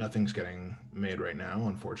 nothing's getting made right now,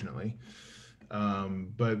 unfortunately.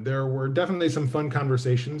 But there were definitely some fun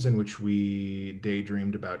conversations in which we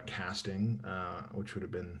daydreamed about casting, which would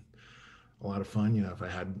have been a lot of fun.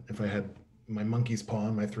 If I had my monkey's paw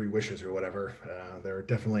and my 3 wishes or whatever, there are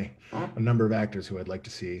definitely a number of actors who I'd like to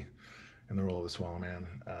see in the role of the Swallow Man.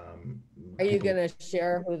 Are you going to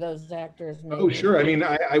share who those actors may be? Oh, sure. I mean,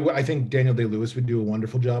 I think Daniel Day-Lewis would do a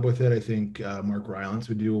wonderful job with it. I think Mark Rylance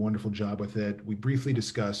would do a wonderful job with it. We briefly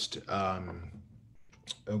discussed, oh,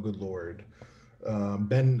 good Lord,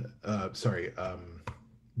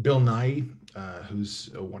 Bill Nye, who's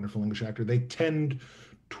a wonderful English actor. They tend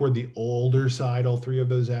toward the older side, all 3 of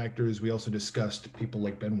those actors. We also discussed people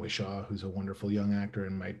like Ben Whishaw, who's a wonderful young actor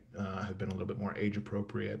and might have been a little bit more age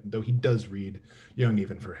appropriate, though he does read young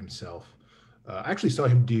even for himself. I actually saw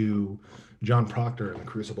him do John Proctor in The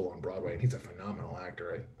Crucible on Broadway, and he's a phenomenal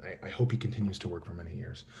actor. I hope he continues to work for many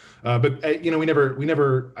years. But we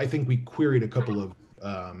never. I think we queried a couple of.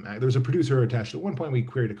 There was a producer attached. At one point, we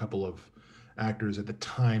queried a couple of actors at the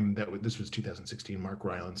time that this was 2016. Mark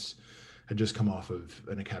Rylance had just come off of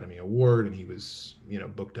an Academy Award, and he was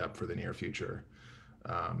booked up for the near future.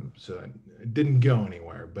 So it didn't go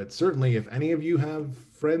anywhere, but certainly if any of you have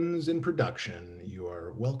friends in production, you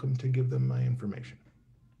are welcome to give them my information.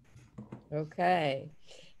 Okay.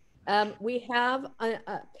 We have,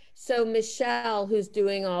 so Michelle, who's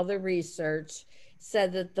doing all the research,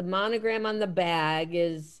 said that the monogram on the bag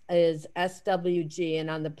is SWG and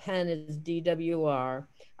on the pen is DWR.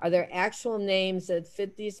 Are there actual names that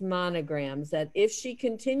fit these monograms that if she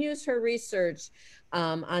continues her research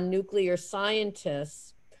on nuclear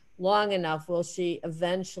scientists long enough, will she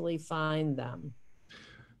eventually find them?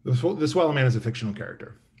 The Swallow Man is a fictional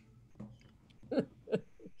character.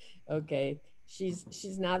 Okay,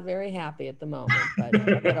 she's not very happy at the moment, but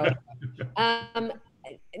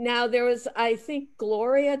now there was, I think,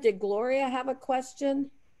 Gloria. Did Gloria have a question?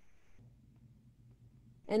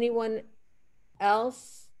 Anyone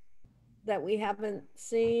else that we haven't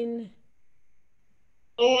seen?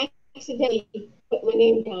 I accidentally put my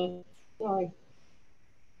name down. Sorry.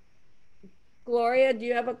 Gloria, do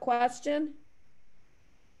you have a question?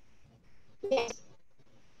 Yes.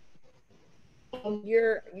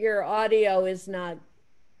 Your audio is not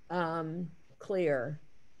clear.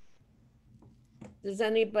 Does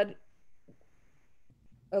anybody?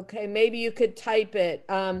 Okay, maybe you could type it.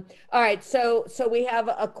 All right, so we have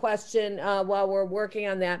a question while we're working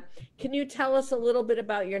on that. Can you tell us a little bit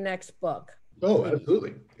about your next book? Oh,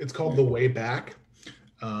 absolutely. It's called The Way Back.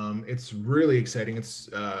 It's really exciting.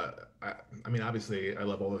 I mean, obviously, I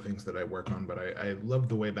love all the things that I work on, but I love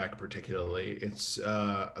The Way Back particularly. It's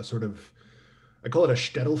a sort of, I call it a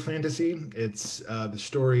shtetl fantasy. It's the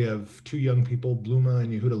story of two young people, Bluma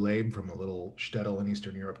and Yehuda Leib, from a little shtetl in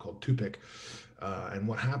Eastern Europe called Tupik, and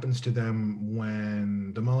what happens to them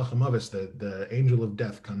when the Malach HaMavis, the angel of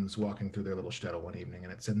death, comes walking through their little shtetl one evening,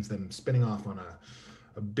 and it sends them spinning off on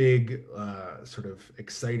a big, sort of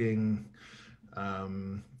exciting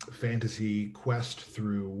fantasy quest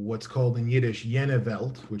through what's called in Yiddish Jene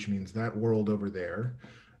Welt, which means that world over there,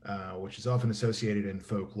 which is often associated in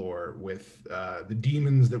folklore with the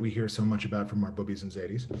demons that we hear so much about from our boobies and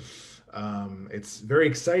zadis. It's very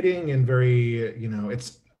exciting and very,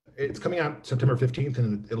 it's coming out September 15th,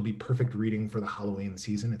 and it'll be perfect reading for the Halloween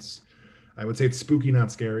season. I would say it's spooky,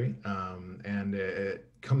 not scary, and it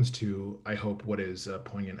comes to, I hope, what is a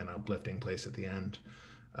poignant and uplifting place at the end.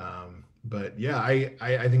 But yeah,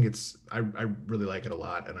 I think I really like it a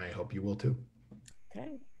lot, and I hope you will too.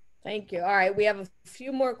 Okay, thank you. All right, we have a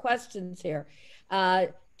few more questions here.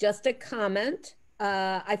 Just a comment.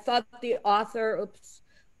 I thought the author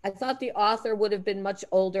would have been much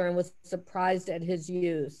older and was surprised at his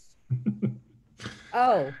youth.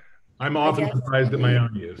 Oh. I'm often surprised at my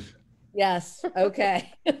own youth. Yes,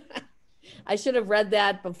 okay. I should have read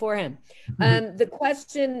that beforehand. The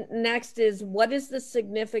question next is, what is the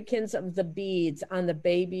significance of the beads on the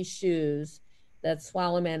baby shoes that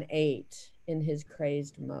Swallow Man ate in his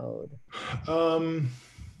crazed mode?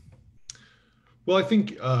 Well, I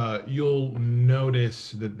think you'll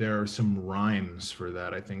notice that there are some rhymes for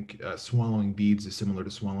that. I think swallowing beads is similar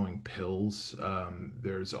to swallowing pills.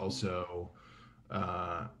 There's also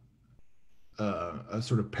a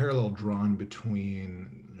sort of parallel drawn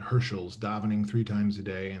between Herschel's davening 3 times a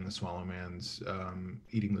day and the Swallow Man's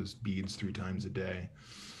eating those beads 3 times a day.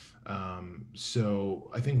 So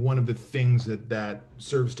I think one of the things that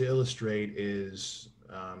serves to illustrate is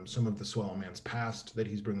some of the Swallow Man's past that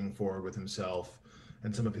he's bringing forward with himself,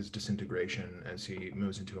 and some of his disintegration as he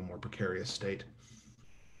moves into a more precarious state.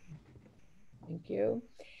 Thank you.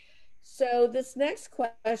 So this next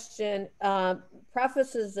question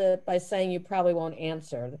prefaces it by saying you probably won't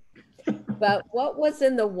answer. But what was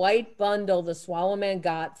in the white bundle the Swallow Man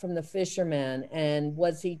got from the fisherman? And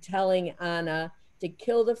was he telling Anna to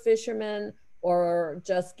kill the fisherman, or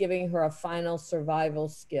just giving her a final survival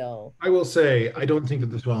skill? I will say, I don't think that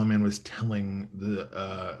the Swallow Man was telling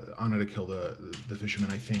Anna to kill the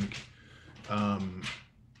fisherman. I think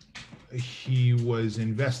he was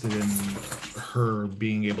invested in her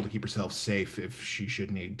being able to keep herself safe if she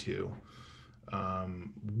should need to.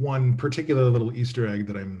 One particular little Easter egg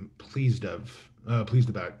that I'm pleased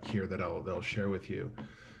about here that I'll share with you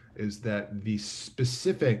is that the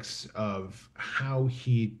specifics of how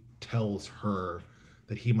he tells her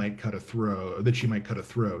that she might cut a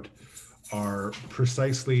throat are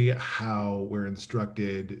precisely how we're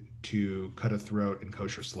instructed to cut a throat in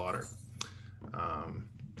kosher slaughter,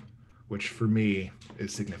 which for me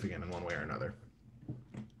is significant in one way or another.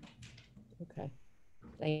 Okay,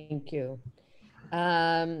 thank you.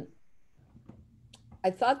 I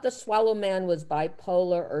thought the Swallow Man was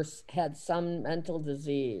bipolar or had some mental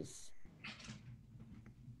disease.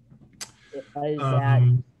 Is that...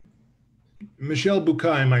 Michelle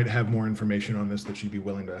Bukai might have more information on this that she'd be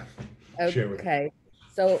willing to share with you. Okay,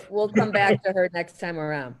 so we'll come back to her next time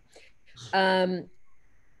around.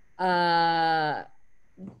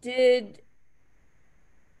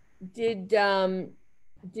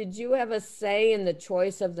 Did you have a say in the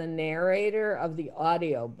choice of the narrator of the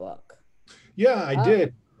audiobook? Yeah, I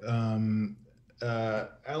did. Alan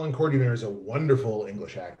Cordiner is a wonderful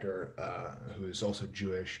English actor who is also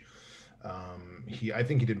Jewish. I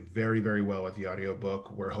think he did very, very well with the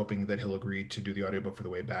audiobook. We're hoping that he'll agree to do the audiobook for The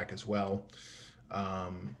Way Back as well.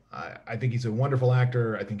 I think he's a wonderful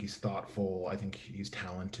actor. I think he's thoughtful. I think he's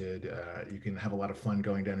talented. You can have a lot of fun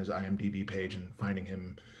going down his IMDb page and finding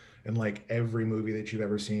him in like every movie that you've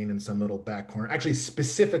ever seen in some little back corner. Actually,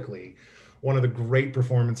 specifically, one of the great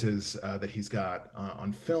performances that he's got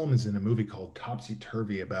on film is in a movie called Topsy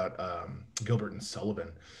Turvy about Gilbert and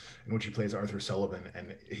Sullivan, in which he plays Arthur Sullivan,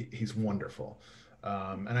 and he's wonderful.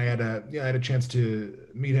 And I had a chance to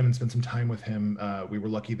meet him and spend some time with him. We were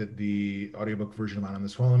lucky that the audiobook version of Anna and the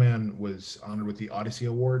Swallow Man was honored with the Odyssey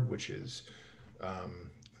Award, which is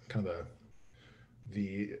kind of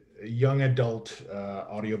the young adult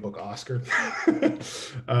audiobook Oscar.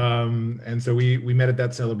 And so we met at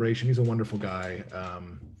that celebration. He's a wonderful guy.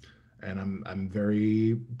 And I'm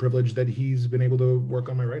very privileged that he's been able to work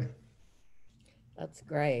on my writing. That's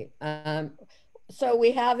great. So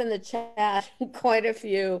we have in the chat quite a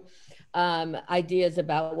few ideas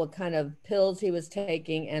about what kind of pills he was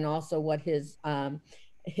taking and also what his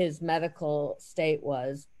medical state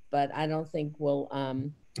was, but I don't think we'll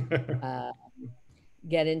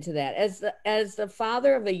get into that. As the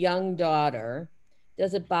father of a young daughter,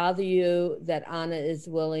 does it bother you that Anna is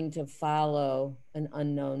willing to follow an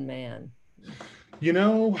unknown man? You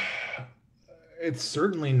know, it's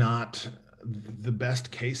certainly not the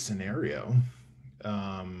best case scenario.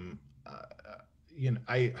 You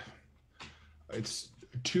know, it's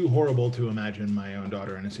too horrible to imagine my own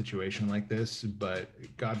daughter in a situation like this, but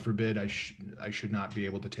God forbid I should not be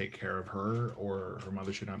able to take care of her, or her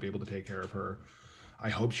mother should not be able to take care of her. I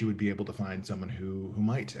hope she would be able to find someone who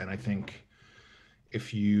might. And I think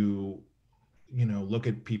if you look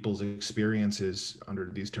at people's experiences under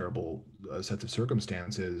these terrible sets of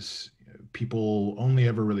circumstances, people only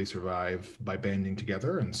ever really survive by banding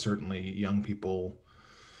together, and certainly young people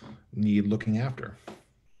need looking after.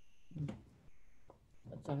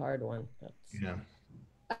 That's a hard one. Yeah.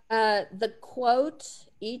 The quote,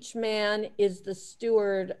 "Each man is the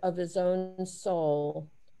steward of his own soul,"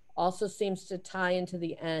 also seems to tie into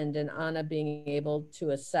the end and Anna being able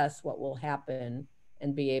to assess what will happen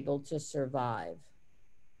and be able to survive.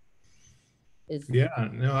 Yeah,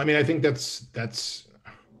 no, I mean, I think that's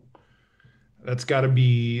got to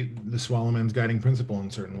be the Swallow Man's guiding principle in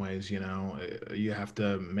certain ways. You have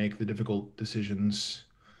to make the difficult decisions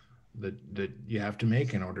that you have to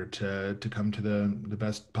make in order to come to the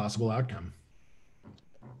best possible outcome.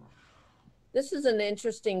 This is an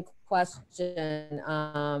interesting question.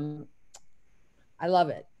 I love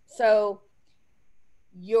it. So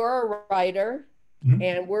you're a writer,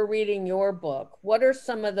 and we're reading your book. What are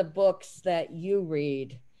some of the books that you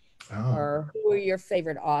read? Or who are your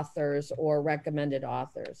favorite authors or recommended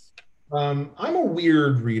authors? I'm a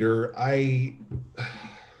weird reader.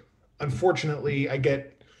 Unfortunately, I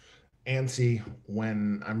get antsy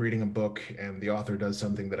when I'm reading a book and the author does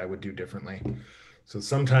something that I would do differently. So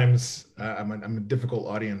sometimes I'm a difficult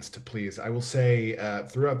audience to please. I will say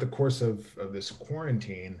throughout the course of this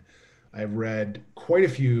quarantine, I've read quite a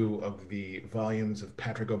few of the volumes of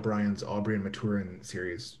Patrick O'Brien's Aubrey and Maturin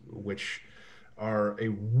series, which are a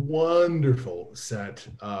wonderful set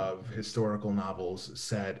of historical novels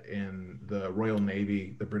set in the Royal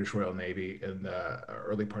Navy, the British Royal Navy, in the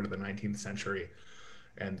early part of the 19th century.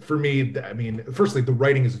 And for me, I mean, firstly, the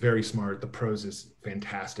writing is very smart. The prose is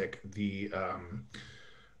fantastic. The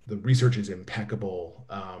research is impeccable.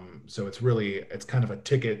 So it's kind of a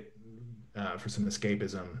ticket for some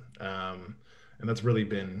escapism. And that's really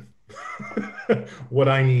been what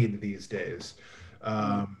I need these days.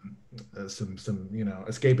 Some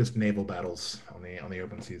escapist naval battles on the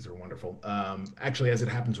open seas are wonderful. Actually, as it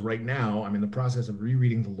happens right now, I'm in the process of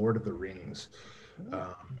rereading The Lord of the Rings.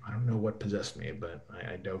 I don't know what possessed me, but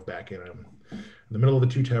I dove back in. I'm in the middle of the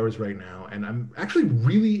Two Towers right now, and I'm actually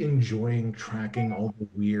really enjoying tracking all the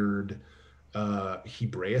weird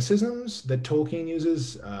Hebraicisms that Tolkien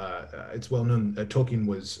uses. It's well known that Tolkien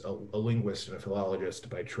was a linguist and a philologist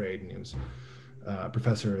by trade, and he was a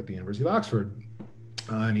professor at the University of Oxford.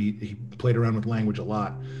 And he played around with language a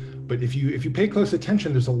lot. But if you pay close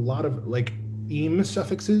attention, there's a lot of like "im"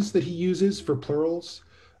 suffixes that he uses for plurals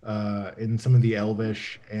in some of the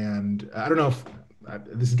Elvish. And I don't know if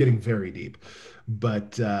this is getting very deep,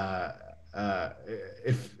 but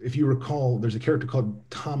if you recall, there's a character called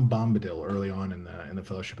Tom Bombadil early on in the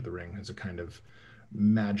Fellowship of the Ring, who's a kind of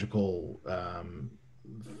magical,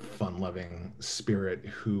 fun-loving spirit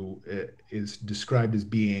who is described as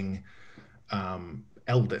being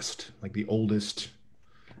eldest, like the oldest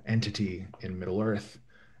entity in Middle Earth.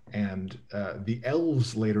 And the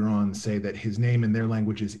elves later on say that his name in their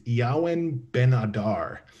language is Eowyn Ben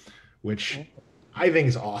Adar, which I think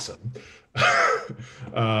is awesome.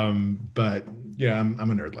 But yeah, I'm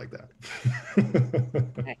a nerd like that.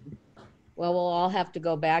 Okay. Well, we'll all have to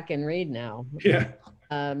go back and read now. Yeah.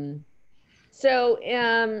 So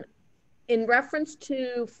in reference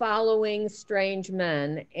to following strange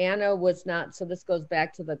men, Anna was not, so this goes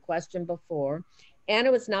back to the question before,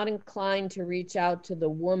 Anna was not inclined to reach out to the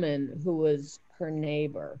woman who was her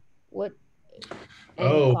neighbor.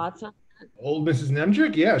 Any thoughts on Old Mrs.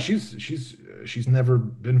 Nemchik, yeah, she's never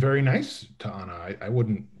been very nice to Anna. I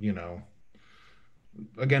wouldn't,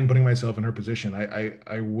 again, putting myself in her position,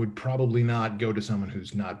 I would probably not go to someone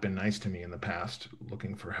who's not been nice to me in the past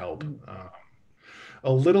looking for help.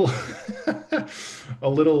 A little a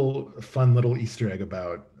little fun little Easter egg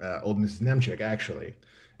about Old Mrs. Nemchik actually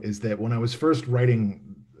is that when I was first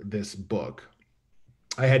writing this book,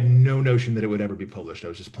 I had no notion that it would ever be published. I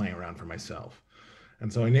was just playing around for myself.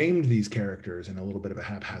 And so I named these characters in a little bit of a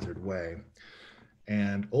haphazard way.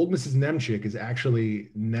 And Old Mrs. Nemchik is actually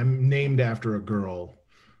named after a girl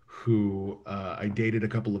who I dated a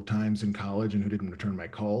couple of times in college and who didn't return my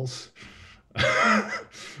calls.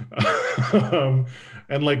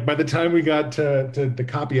 And like by the time we got to the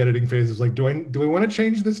copy editing phase, it was like, do I want to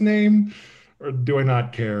change this name or do I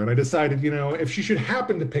not care? And I decided, if she should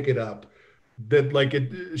happen to pick it up, that like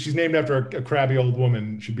she's named after a crabby old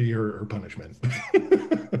woman should be her punishment.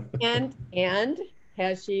 And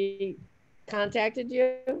has she contacted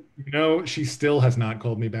you? She still has not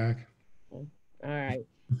called me back. All right,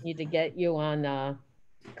 need to get you on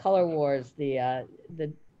Color Wars, the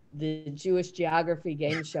Jewish geography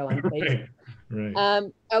game show on Facebook.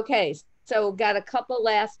 Right. Okay, so got a couple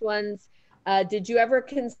last ones. Did you ever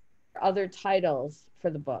consider other titles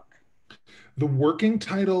for the book? The working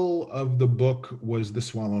title of the book was The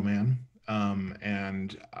Swallow Man.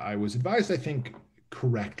 And I was advised, I think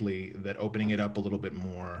correctly, that opening it up a little bit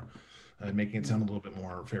more, making it sound a little bit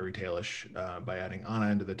more fairy tale-ish by adding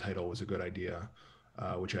Anna into the title was a good idea,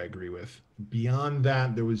 which I agree with. Beyond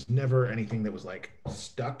that, there was never anything that was like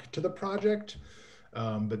stuck to the project.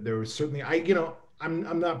 But there was certainly,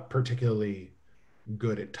 I'm not particularly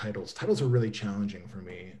good at titles. Titles are really challenging for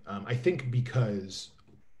me. I think because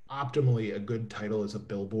optimally a good title is a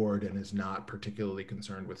billboard and is not particularly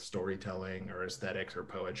concerned with storytelling or aesthetics or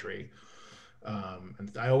poetry.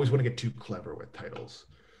 And I always want to get too clever with titles.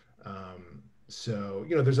 So,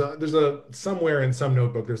 there's a somewhere in some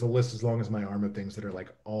notebook, there's a list as long as my arm of things that are like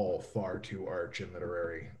all far too arch and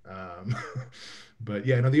literary. But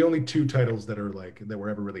yeah, the only two titles that were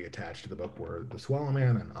ever really attached to the book were The Swallow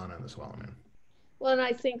Man and Anna and the Swallow Man. Well, and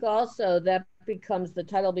I think also that the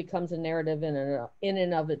title becomes a narrative in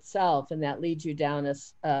and of itself, and that leads you down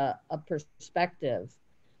a perspective.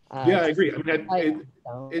 Yeah, I agree. I mean,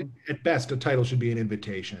 at best, a title should be an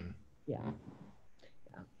invitation. Yeah.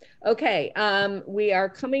 Okay, we are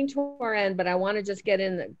coming to our end, but I want to just get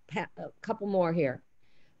in a couple more here.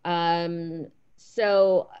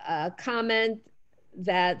 So comment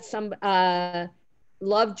that some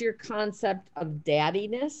loved your concept of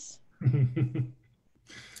daddiness.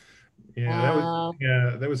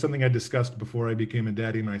 That was something I discussed before I became a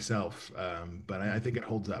daddy myself, but I think it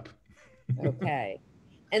holds up. Okay.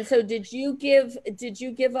 And so did you give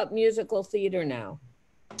up musical theater now?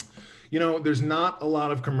 There's not a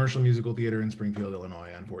lot of commercial musical theater in Springfield,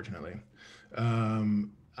 Illinois, unfortunately.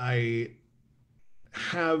 I'm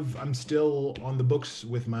still on the books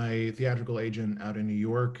with my theatrical agent out in New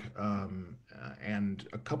York. And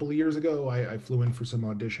a couple of years ago, I flew in for some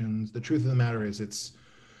auditions. The truth of the matter is it's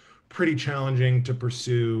pretty challenging to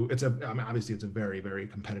pursue. Obviously it's a very, very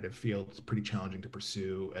competitive field. It's pretty challenging to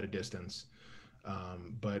pursue at a distance.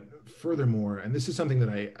 But furthermore, and this is something that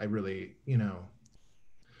I really,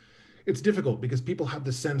 it's difficult because people have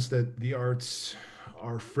the sense that the arts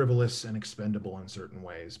are frivolous and expendable in certain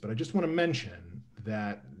ways. But I just want to mention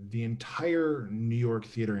that the entire New York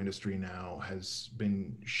theater industry now has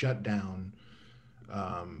been shut down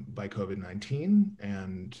by COVID-19,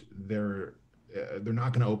 and they're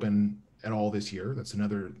not going to open at all this year. That's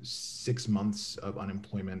another 6 months of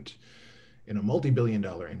unemployment in a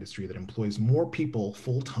multi-billion-dollar industry that employs more people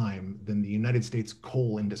full-time than the United States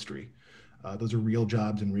coal industry. Those are real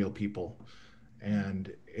jobs and real people.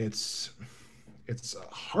 And it's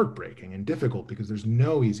heartbreaking and difficult because there's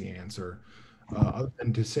no easy answer other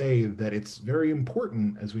than to say that it's very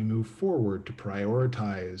important as we move forward to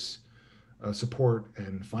prioritize support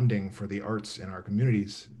and funding for the arts in our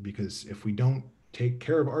communities, because if we don't take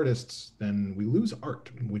care of artists, then we lose art,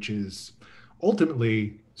 which is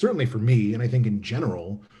ultimately, certainly for me, and I think in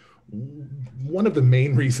general, one of the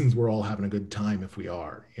main reasons we're all having a good time if we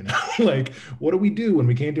are, like, what do we do when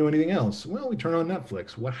we can't do anything else? Well, we turn on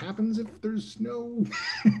Netflix. What happens if there's no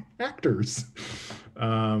actors?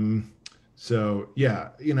 So yeah,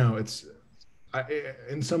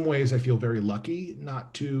 in some ways I feel very lucky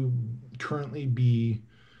not to currently be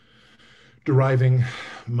deriving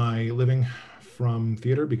my living from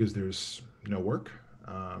theater because there's no work.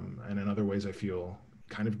 And in other ways I feel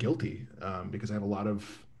kind of guilty because I have a lot of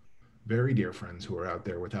very dear friends who are out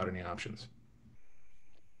there without any options.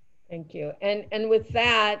 Thank you. And with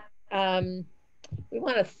that, we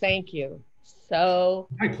want to thank you so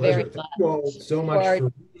My pleasure. very Thank much. you all so much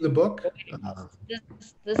for the book.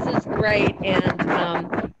 This is great,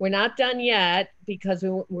 and we're not done yet because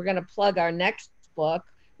we're going to plug our next book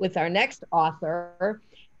with our next author.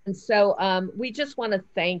 And so we just want to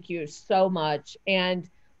thank you so much. And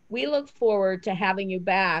we look forward to having you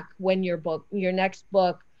back when your next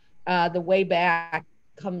book, The Way Back,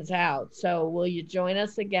 comes out. So will you join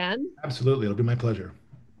us again? Absolutely. It'll be my pleasure.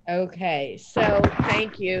 Okay. So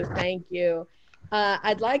thank you. Thank you.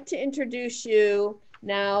 I'd like to introduce you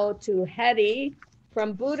now to Hedy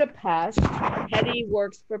from Budapest. Hedy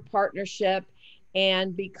works for Partnership.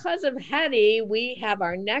 And because of Hedy, we have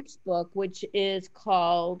our next book, which is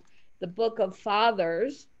called The Book of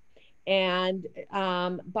Fathers, and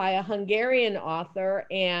by a Hungarian author.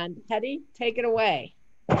 And Hedy, take it away.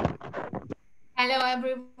 Hello,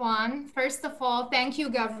 everyone. First of all, thank you,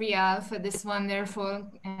 Gavriel, for this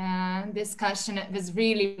wonderful discussion. It was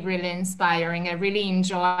really, really inspiring. I really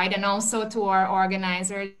enjoyed. And also to our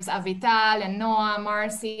organizers, Avital and Noah,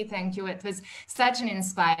 Marcy, thank you. It was such an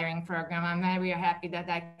inspiring program. I'm very happy that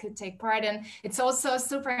I could take part. And it's also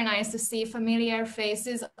super nice to see familiar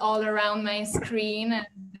faces all around my screen.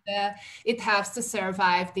 And it helps to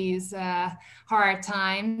survive these hard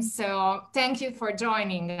times. So thank you for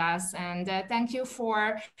joining us, and thank you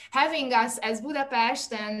for having us as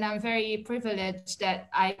Budapest. And I'm very privileged that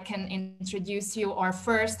I can introduce you our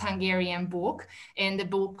first Hungarian book in the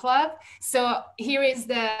book club. So here is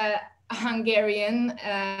the Hungarian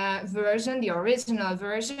version, the original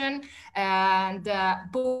version, and the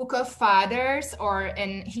Book of Fathers, or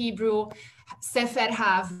in Hebrew, Sefer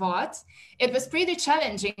Havot. It was pretty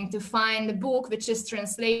challenging to find a book which is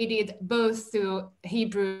translated both to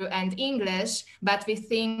Hebrew and English, but we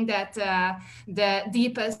think that the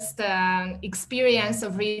deepest experience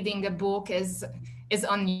of reading a book is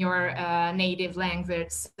on your native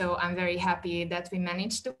language. So I'm very happy that we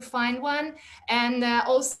managed to find one. And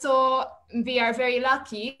also we are very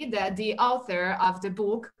lucky that the author of the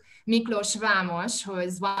book, Miklós Vámos, who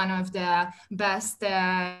is one of the best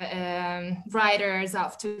writers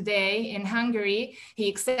of today in Hungary, he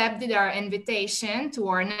accepted our invitation to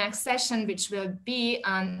our next session, which will be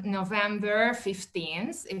on November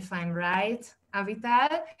 15th, if I'm right,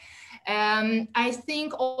 Avital. I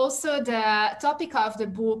think also the topic of the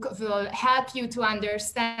book will help you to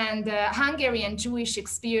understand the Hungarian Jewish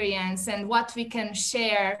experience and what we can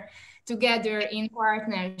share together in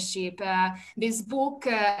partnership. This book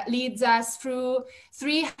leads us through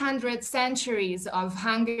 300 centuries of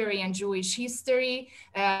Hungarian Jewish history,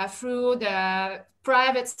 through the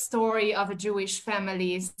private story of a Jewish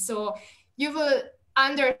family. So you will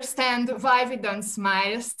understand why we don't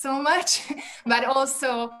smile so much, but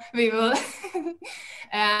also we will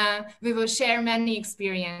share many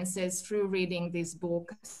experiences through reading this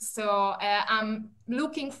book. So I'm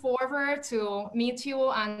looking forward to meet you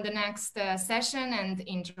on the next session and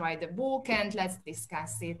enjoy the book, and let's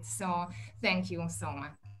discuss it. So thank you so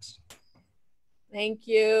much. Thank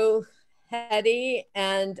you, Hedy.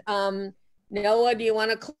 And Noah, do you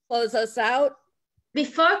want to close us out?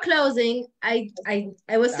 Before closing, I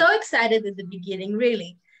was so excited at the beginning,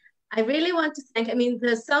 really. I really want to thank, I mean,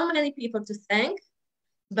 there's so many people to thank,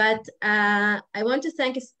 but I want to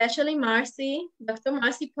thank especially Marcy, Dr.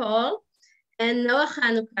 Marcy Paul, and Noah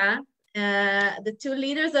Chanukah, the two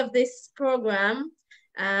leaders of this program,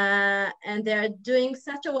 and they're doing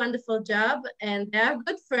such a wonderful job, and they're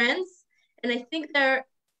good friends, and I think their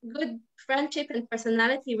good friendship and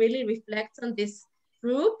personality really reflects on this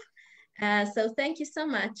group. So thank you so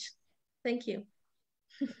much. Thank you.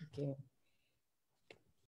 Thank you.